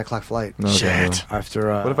 9 o'clock flight. No, Shit.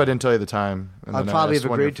 After What if I didn't tell you the time? And I'd then probably asked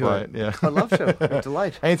have when your agreed to flight? it. Yeah. I'd love to. A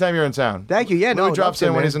delight. Anytime you're in town. Thank you. Yeah, Louis no, drops love in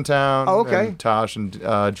to, when man. he's in town. Oh, okay. And Tosh and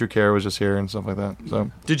Drew Carey was just here and stuff like that.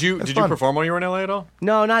 So Did you fun. perform while you were in L.A. at all?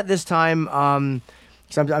 No, not this time.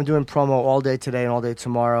 So I'm doing promo all day today and all day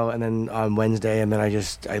tomorrow, and then on Wednesday, and then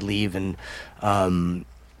I leave and.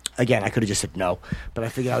 Again, I could have just said no, but I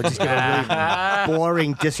figured I would just give a really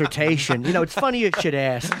boring dissertation. It's funny you should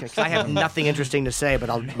ask, because I have nothing interesting to say,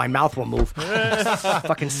 but my mouth will move.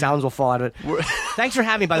 Fucking sounds will fall out of it. Thanks for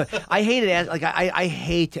having me, by the way. I hate it. I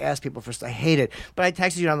hate to ask people first. I hate it. But I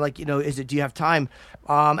texted you, and I'm like, do you have time?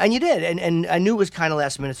 And you did, and I knew it was kind of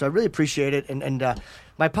last minute, so I really appreciate it. And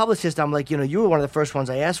my publicist, I'm like, you were one of the first ones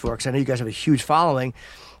I asked for, because I know you guys have a huge following.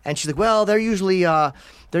 And she's like, well, they're usually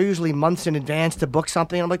months in advance to book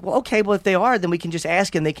something. And I'm like, well, okay, well, if they are, then we can just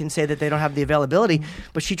ask and they can say that they don't have the availability.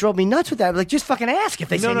 But she drove me nuts with that. I was like, just fucking ask. If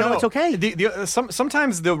they say no, it's okay.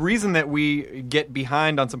 Sometimes the reason that we get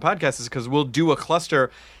behind on some podcasts is because we'll do a cluster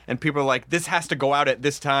and people are like, this has to go out at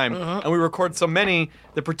this time. And we record so many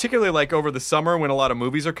that particularly like over the summer when a lot of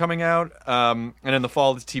movies are coming out and in the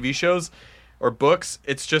fall, it's TV shows or books,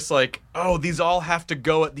 it's just like, oh, these all have to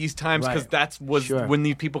go at these times because Sure. when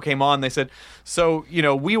these people came on. They said, so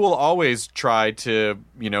we will always try to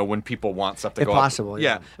when people want stuff to If go possible, up.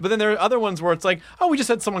 yeah. But then there are other ones where it's like, oh, we just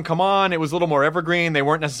had someone come on. It was a little more evergreen. They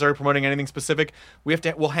weren't necessarily promoting anything specific.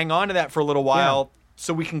 We'll hang on to that for a little while.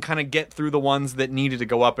 so we can kind of get through the ones that needed to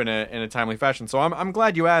go up in a timely fashion. So I'm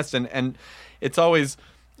glad you asked, and it's always.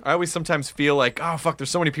 I always sometimes feel like, oh, fuck, there's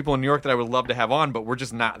so many people in New York that I would love to have on, but we're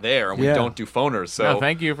just not there, and we don't do phoners. So no,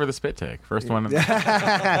 thank you for the spit take. First one.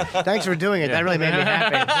 Thanks for doing it. That really made me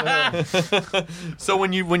happy. So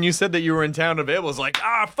when you said that you were in town available, it's like,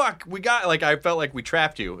 fuck, I felt like we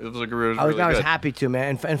trapped you. It was like really I was good. happy to,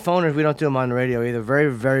 man. And phoners, we don't do them on the radio either.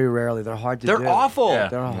 Very, very rarely. They're hard to do. They're awful. Yeah.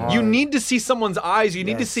 They're hard. You need to see someone's eyes. You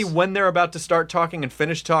need to see when they're about to start talking and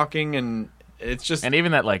finish talking, and it's just... And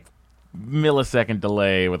even that, like, millisecond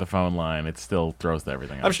delay with a phone line, it still throws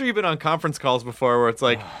everything up. I'm sure you've been on conference calls before where it's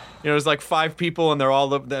like, there's like 5 people and they're all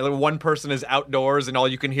one person is outdoors and all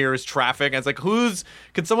you can hear is traffic, and it's like,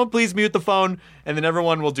 can someone please mute the phone? And then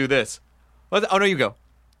everyone will do this. Oh no, you go.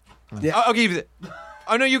 Yeah. I'll give you it.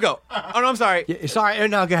 Oh no, you go. Oh no, I'm sorry. Yeah, sorry.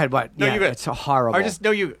 No, go ahead. What? No, you go. It's horrible. I just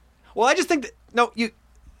you. Well, I just think that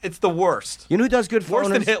it's the worst. You know who does good phoners? Worse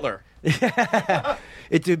than Hitler.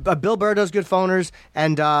 Bill Burr does good phoners,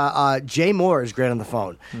 and Jay Moore is great on the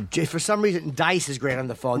phone. For some reason, Dice is great on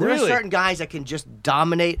the phone. There are certain guys that can just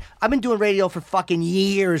dominate. I've been doing radio for fucking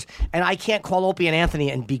years, and I can't call Opie and Anthony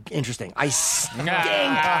and be interesting. I stink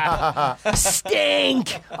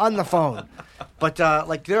on the phone. But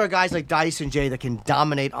there are guys like Dice and Jay that can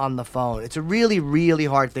dominate on the phone. It's a really, really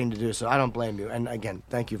hard thing to do, so I don't blame you. And again,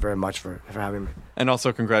 thank you very much for having me. And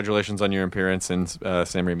also, congratulations on your appearance in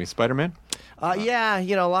Sam Raimi's Spider-Man. Yeah,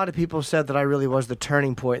 a lot of people said that I really was the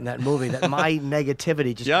turning point in that movie, that my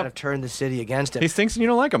negativity just kind of turned the city against it. He stinks and you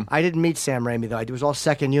don't like him. I didn't meet Sam Raimi, though. It was all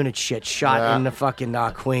second unit shit, shot in the fucking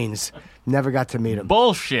Queens. Never got to meet him.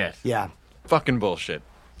 Bullshit. Yeah. Fucking bullshit.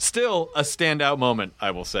 Still a standout moment, I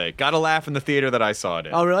will say. Got a laugh in the theater that I saw it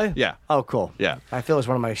in. Oh, really? Yeah. Oh, cool. Yeah. I feel it's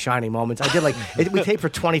one of my shining moments. I did we taped for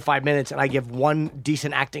 25 minutes, and I give one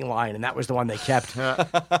decent acting line, and that was the one they kept.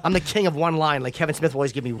 I'm the king of one line. Like, Kevin Smith will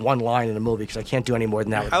always give me one line in a movie because I can't do any more than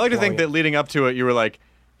that. I like to think that leading up to it, you were like,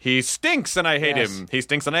 he stinks and I hate him. He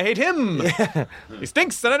stinks and I hate him. Yeah. He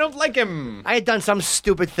stinks and I don't like him. I had done some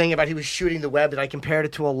stupid thing about he was shooting the web, and I compared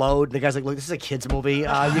it to a load. And the guy's like, look, this is a kid's movie. You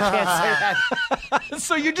can't say that.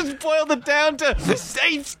 So you just boiled it down to,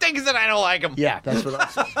 he stinks and I don't like him. Yeah, that's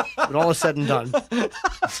what all is said and done. I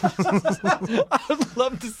would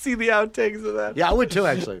love to see the outtakes of that. Yeah, I would too,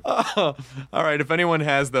 actually. All right, if anyone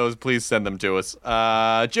has those, please send them to us.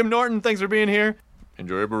 Jim Norton, thanks for being here.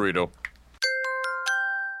 Enjoy a burrito.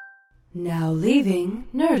 Now leaving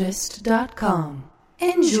Nerdist.com.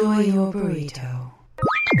 Enjoy your burrito.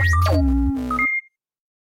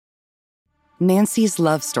 Nancy's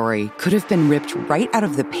love story could have been ripped right out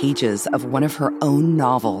of the pages of one of her own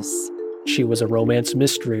novels. She was a romance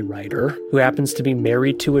mystery writer who happens to be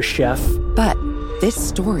married to a chef. But this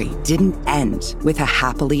story didn't end with a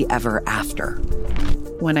happily ever after.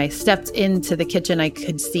 When I stepped into the kitchen, I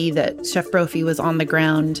could see that Chef Brophy was on the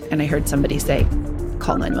ground, and I heard somebody say,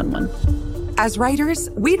 "Call 911." As writers,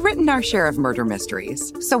 we'd written our share of murder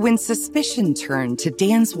mysteries. So when suspicion turned to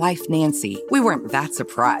Dan's wife, Nancy, we weren't that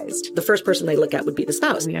surprised. The first person they look at would be the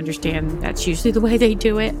spouse. We understand that's usually the way they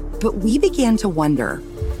do it. But we began to wonder,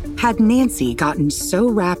 had Nancy gotten so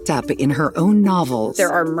wrapped up in her own novels...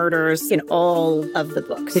 There are murders in all of the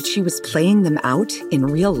books. ...that she was playing them out in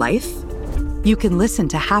real life? You can listen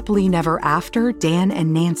to Happily Never After, Dan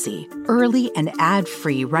and Nancy, early and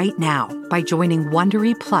ad-free right now by joining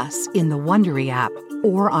Wondery Plus in the Wondery app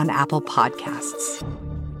or on Apple Podcasts.